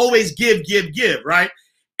give, always give, right?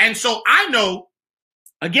 And so I know,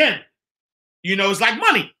 again, it's like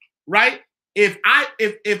money. Right? If I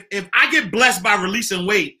get blessed by releasing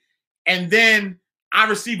weight and then I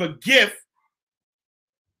receive a gift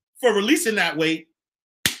for releasing that weight,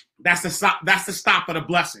 that's the stop of the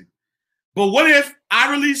blessing. But what if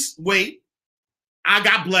I release weight, I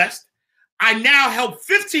got blessed, I now help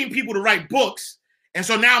 15 people to write books, and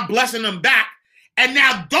so now I'm blessing them back, and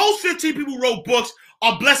now those 15 people who wrote books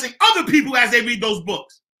are blessing other people as they read those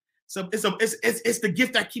books. So it's the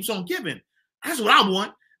gift that keeps on giving. That's what I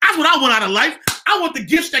want. That's what I want out of life. I want the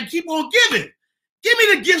gifts that keep on giving. Give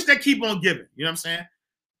me the gifts that keep on giving. You know what I'm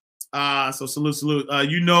saying? So salute.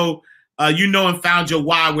 You know and found your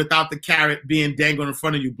why without the carrot being dangled in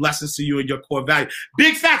front of you. Blessings to you and your core value.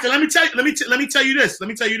 Big factor. Let me tell you this.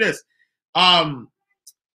 I'm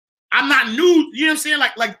not new. You know what I'm saying?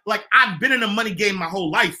 Like I've been in the money game my whole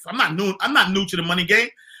life. I'm not new to the money game.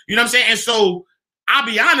 You know what I'm saying? And so I'll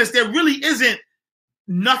be honest, there really isn't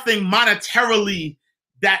nothing monetarily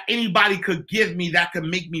that anybody could give me that could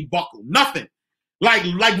make me buckle. Nothing. Like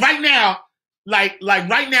right now,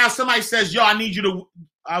 somebody says, yo, I need you to,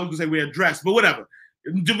 I was gonna say wear a dress, but whatever.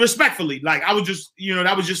 Respectfully, like I was just,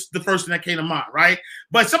 that was just the first thing that came to mind, right?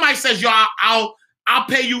 But somebody says, yo, I'll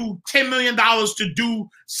pay you $10 million to do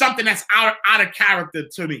something that's out of character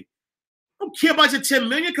to me. I don't care about your $10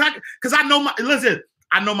 million because I know my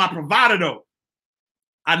provider though.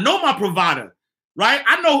 I know my provider, right?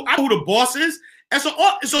 I know who the boss is. And so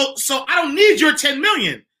I don't need your 10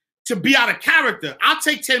 million to be out of character. I'll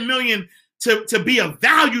take 10 million to be of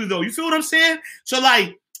value, though. You feel what I'm saying? So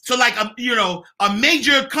a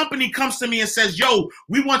major company comes to me and says, "Yo,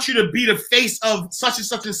 we want you to be the face of such and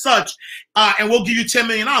such and such, and we'll give you $10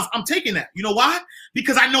 million." I'm taking that. You know why?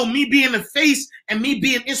 Because I know me being the face and me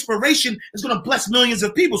being inspiration is going to bless millions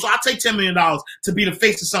of people. So I'll take $10 million to be the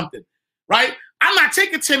face of something, right? I'm not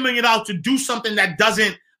taking $10 million to do something that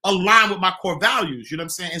doesn't align with my core values, you know what I'm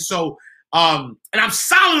saying? And so, and I'm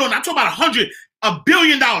solid on, I'm talking about $1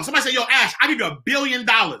 billion. Somebody say, yo, Ash, I give you $1 billion.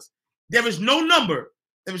 There is no number,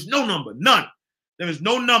 none. There is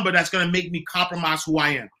no number that's going to make me compromise who I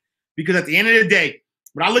am. Because at the end of the day,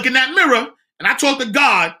 when I look in that mirror and I talk to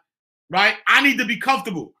God, right, I need to be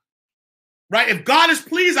comfortable, right? If God is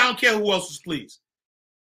pleased, I don't care who else is pleased,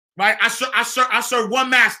 right? I serve one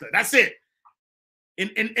master. That's it.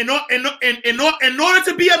 In order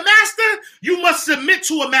to be a master, you must submit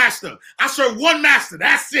to a master. I serve one master.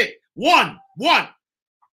 That's it. One.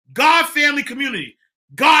 God, family, community.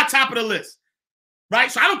 God, top of the list.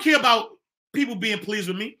 Right? So I don't care about people being pleased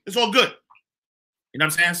with me. It's all good. You know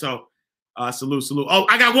what I'm saying? So salute. Oh,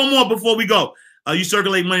 I got one more before we go. You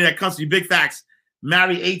circulate money that comes to you. Big facts.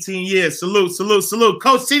 Married 18 years. Salute.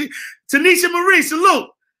 Coach Tanisha Marie, salute.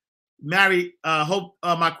 Married, hope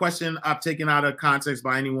my question I've taken out of context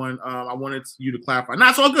by anyone. I wanted you to clarify. No,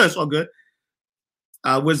 it's all good.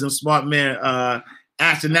 Wisdom, smart man.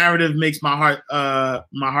 Ash, the narrative makes my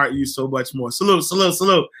heart use so much more. Salute.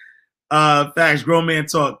 Facts, grown man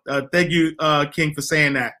talk. Thank you, King, for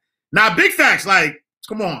saying that. Now, big facts, like,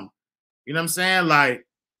 come on. You know what I'm saying? Like,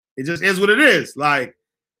 it just is what it is. Like,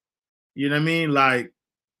 you know what I mean? Like,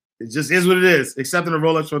 it just is what it is. Accepting a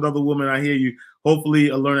Rolex for another woman, I hear you. Hopefully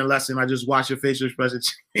a learning lesson. I just watch your facial expression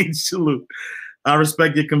change. Salute. I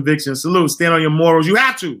respect your conviction. Salute. Stand on your morals. You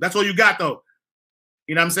have to. That's all you got, though.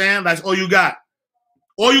 You know what I'm saying? That's all you got.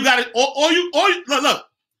 All you got is, look.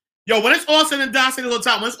 Yo, when it's all said and done, I say this all the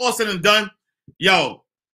time, when it's all said and done, yo,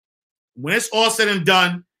 when it's all said and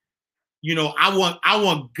done, you know, I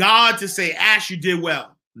want God to say, Ash, you did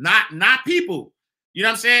well. Not people. You know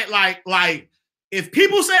what I'm saying? Like, if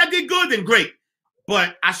people say I did good, then great.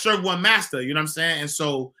 But I serve one master, you know what I'm saying? And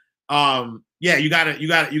so, yeah, you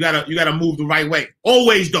gotta move the right way.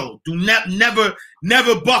 Always, though. Do never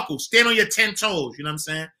buckle. Stand on your 10 toes. You know what I'm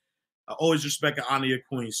saying? I always respect and honor your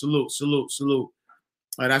queen. Salute.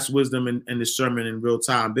 That's wisdom and discernment in real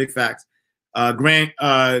time. Big facts. Grand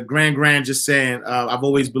just saying, I've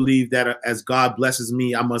always believed that as God blesses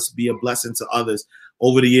me, I must be a blessing to others.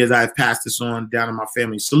 Over the years, I have passed this on down to my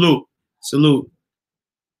family. Salute.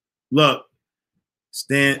 Look,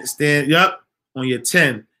 stand up on your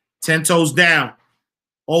 10 toes down.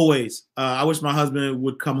 Always. I wish my husband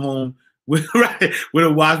would come home with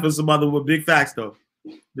a watch for some other with big facts, though.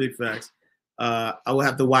 Big facts. I will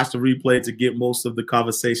have to watch the replay to get most of the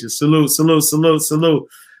conversation. Salute. This was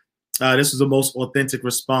the most authentic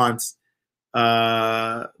response.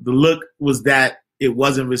 The look was that it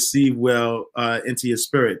wasn't received well into your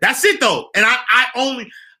spirit. That's it, though. And I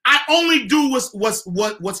only do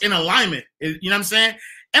what's in alignment. You know what I'm saying?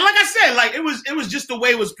 And like I said, like it was just the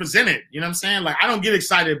way it was presented. You know what I'm saying? Like I don't get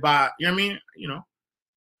excited by, you know what I mean? You know,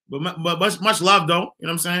 but much love though. You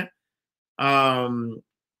know what I'm saying?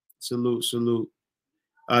 Salute.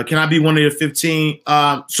 Can I be one of your 15?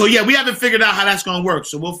 So yeah, we haven't figured out how that's gonna work.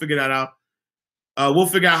 So we'll figure that out. We'll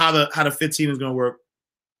figure out how the 15 is gonna work.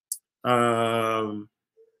 So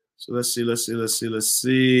let's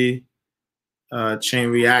see. Chain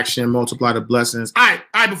reaction, multiply the blessings. All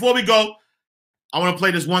right. Before we go, I want to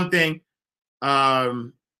play this one thing. I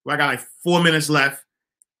got like 4 minutes left.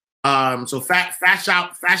 So fast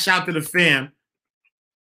shout to the fam.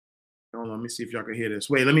 Hold on, let me see if y'all can hear this.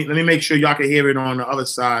 Wait, let me make sure y'all can hear it on the other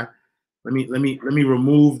side. Let me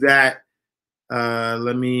remove that.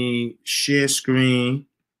 Let me share screen.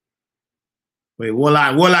 Wait, what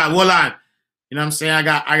line? You know what I'm saying? I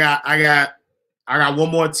got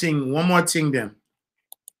one more ting then.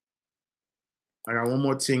 I got one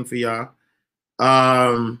more ting for y'all.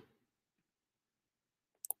 I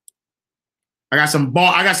got some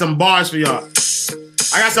bars for y'all.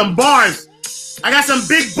 I got some bars. I got some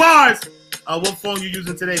big bars. What phone you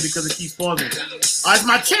using today because it keeps pausing? It's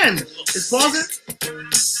my chin. It's pausing.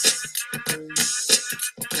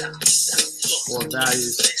 Core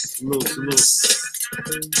values. Salute.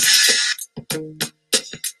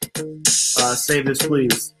 Save this,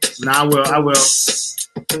 please. Now I will.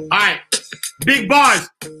 All right. Big bars.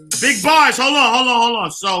 Hold on.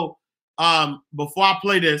 So, before I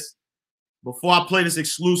play this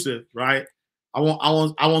exclusive, right? I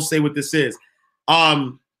won't say what this is.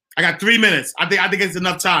 I got 3 minutes. I think it's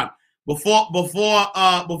enough time. Before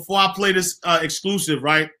I play this exclusive,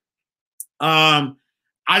 right? I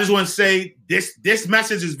just want to say this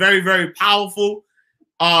message is very, very powerful.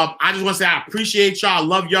 I just want to say I appreciate y'all. I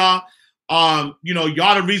love y'all. You know,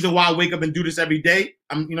 y'all the reason why I wake up and do this every day.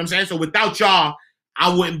 You know what I'm saying? So without y'all,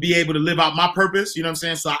 I wouldn't be able to live out my purpose. You know what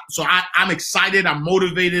I'm saying? So I'm excited. I'm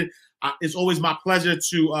motivated. It's always my pleasure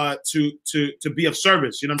to be of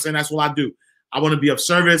service. You know what I'm saying? That's what I do. I want to be of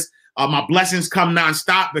service. My blessings come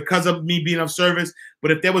nonstop because of me being of service.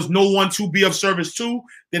 But if there was no one to be of service to,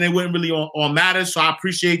 then it wouldn't really all matter. So I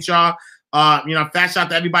appreciate y'all. You know, fast shout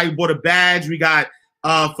to everybody who bought a badge. We got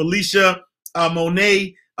Felicia,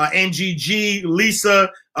 Monet, NGG, Lisa,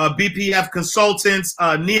 BPF Consultants,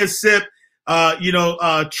 Nia Sip,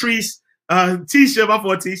 Treese, Tisha, my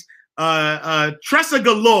fault, Tisha, Tressa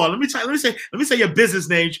Galore. Let me say your business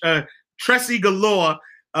name, Tressie Galore.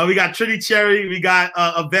 We got Trinity Cherry, we got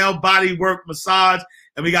Avail Body Work Massage,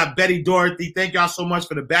 and we got Betty Dorothy. Thank y'all so much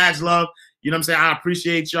for the badge love. You know what I'm saying? I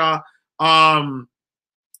appreciate y'all.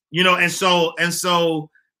 You know, and so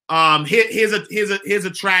here's a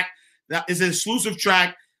track that is an exclusive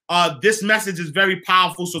track. This message is very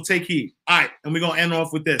powerful, so take heed. All right, and we're gonna end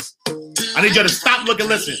off with this. I need y'all to stop, look, and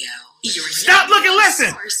listen. Stop, look, and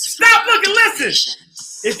listen. Stop, look, and listen.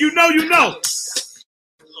 If you know, you know.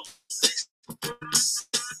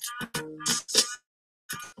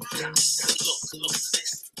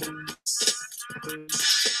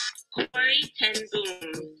 Corey ten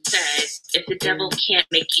Boom says, if the devil can't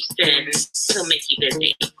make you sin, he'll make you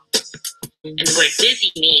busy. And the word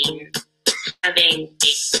busy means having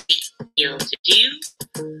a great deal to do,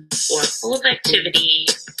 or full of activity,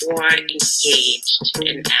 or engaged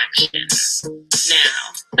in action.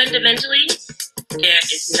 Now, fundamentally, there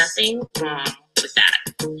is nothing wrong with that.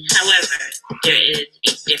 However, there is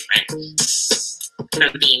a difference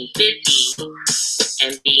from being busy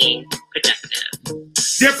and being productive.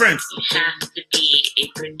 Difference. You have to be a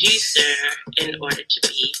producer in order to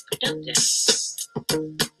be productive.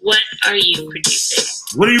 What are you producing?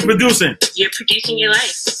 What are you producing? You're producing your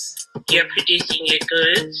life. You're producing your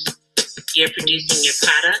goods. You're producing your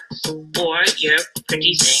products, or you're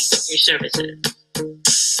producing your services.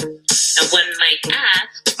 And one might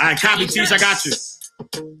ask, all right, copy, Teach, I got you.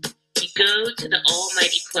 You go to the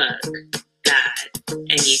almighty plug, God,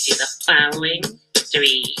 and you do the following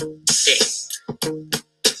 3 things.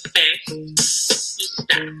 First, you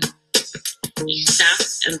stop. You stop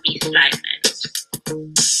and be silent.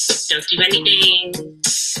 Don't do anything.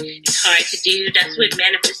 It's hard to do. That's what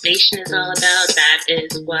manifestation is all about. That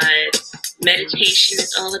is what meditation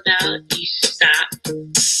is all about. You stop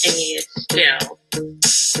and you're still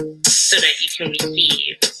so that you can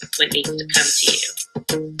receive what needs to come to you.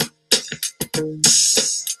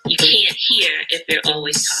 You can't hear if you're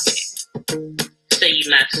always talking, so you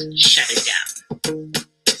must shut it down.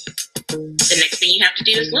 The next thing you have to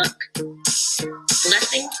do is look.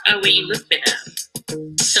 Blessings are where you look for them.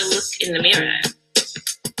 So look in the mirror.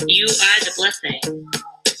 You are the blessing,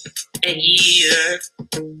 and you're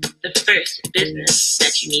the first business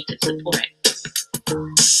that you need to support.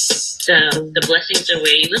 So the blessings are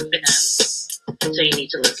where you look for them, so you need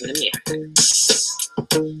to look in the mirror.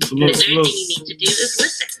 And the third thing you need to do is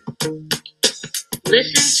listen.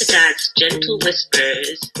 Listen to God's gentle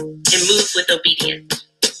whispers and move with obedience.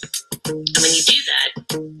 And when you do that,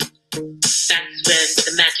 that's when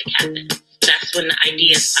the magic happens. That's when the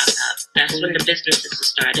ideas pop up. That's when the businesses are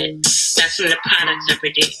started. That's when the products are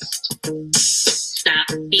produced. Stop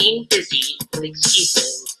being busy with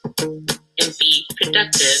excuses and be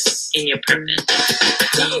productive in your purpose.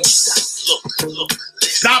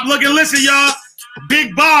 Stop, look, and listen, y'all.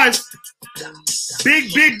 Big bars.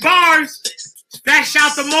 Big bars. That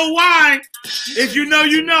shout to Mo Wine. If you know,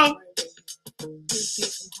 you know.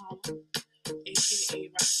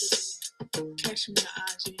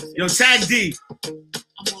 Yo, tag D.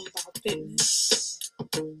 I'm all about fitness,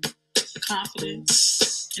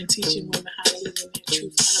 confidence, and teaching women how to live in their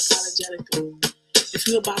truth unapologetically. If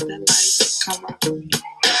you're about that life, come rock with me.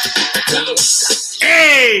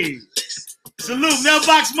 Hey! Salute.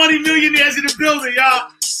 Mailbox Money Millionaires in the building, y'all.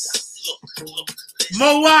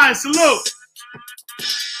 Mo Wine, salute.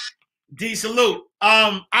 D, salute.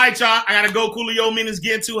 All right, y'all. I gotta go. Coolio mean it's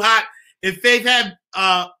getting too hot. If Faith had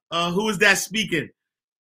who is that speaking?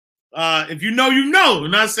 If you know, you know.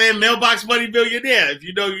 I'm not saying Mailbox Money Millionaire. If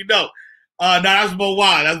you know, you know. That's Mo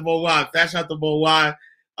Wine. That's Mo Wine. Fast out to Mo Wine.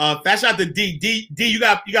 Fast out to D. D, you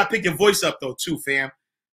got to pick your voice up though too, fam.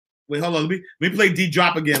 Wait, hold on. Let me play D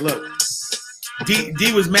drop again. Look.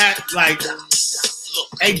 D was mad like,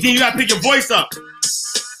 hey D, you got to pick your voice up.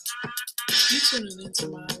 You tuning into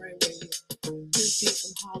my right radio. This D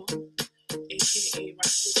from Harlem, aka Rock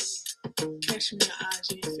City. Catch me on IG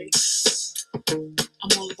and Facebook.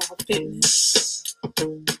 I'm all about fitness,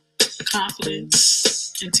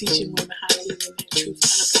 confidence, and teaching women how to live in their truth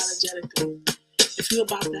unapologetically. If you're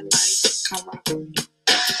about that life, come rock with me.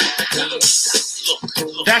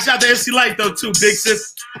 Dash out to MC Light though too, big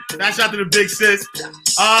sis. Dash out to the big sis.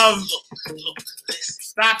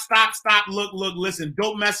 Stop. Look, listen.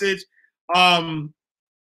 Dope message. I'm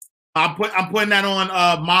putting that on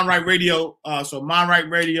Mind Right Radio. So Mind Right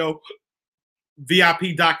Radio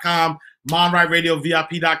VIP.com. Mind Right Radio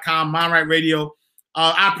VIP.com. Mind Right Radio.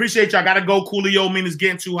 I appreciate y'all. Gotta go. Coolio mean it's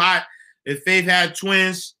getting too hot. If Faith had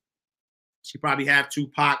twins, she probably have 2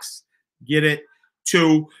 Pox. Get it?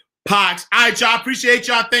 2 Pox. All right, y'all. Appreciate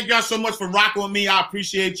y'all. Thank y'all so much for rocking with me. I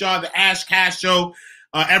appreciate y'all. The Ash Cash Show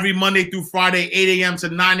every Monday through Friday, 8 a.m. to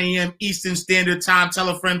 9 a.m. Eastern Standard Time. Tell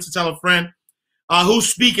a friend to tell a friend. Who's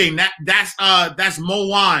speaking? That's Mo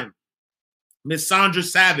Wine. Miss Sandra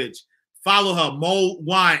Savage. Follow her. Mo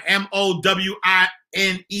Wine. MOWINE.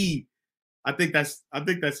 I think that's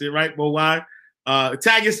it, right? Mo Wine.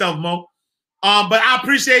 Tag yourself, Mo. But I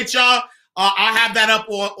appreciate y'all. I'll have that up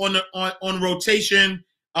on rotation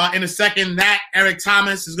in a second. That Eric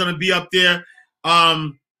Thomas is gonna be up there.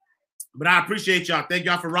 But I appreciate y'all. Thank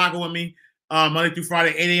y'all for rocking with me. Monday through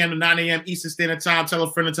Friday, 8 a.m. to 9 a.m. Eastern Standard Time. Tell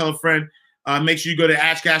a friend and tell a friend. Make sure you go to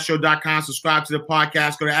ashcastshow.com, subscribe to the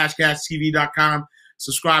podcast, go to ashcasttv.com,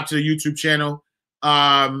 subscribe to the YouTube channel.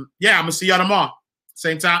 I'm gonna see y'all tomorrow,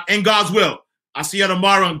 same time, in God's will. I'll see y'all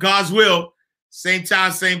tomorrow in God's will, same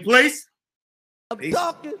time, same place. I'm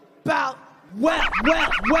talking about well.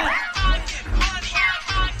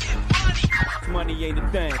 Money ain't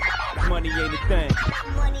a thing. Money ain't a thing.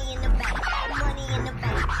 Money in the bank. Money in the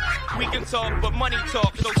bank. We can talk, but money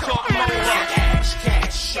talk, so talk more. Ash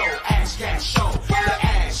cash show.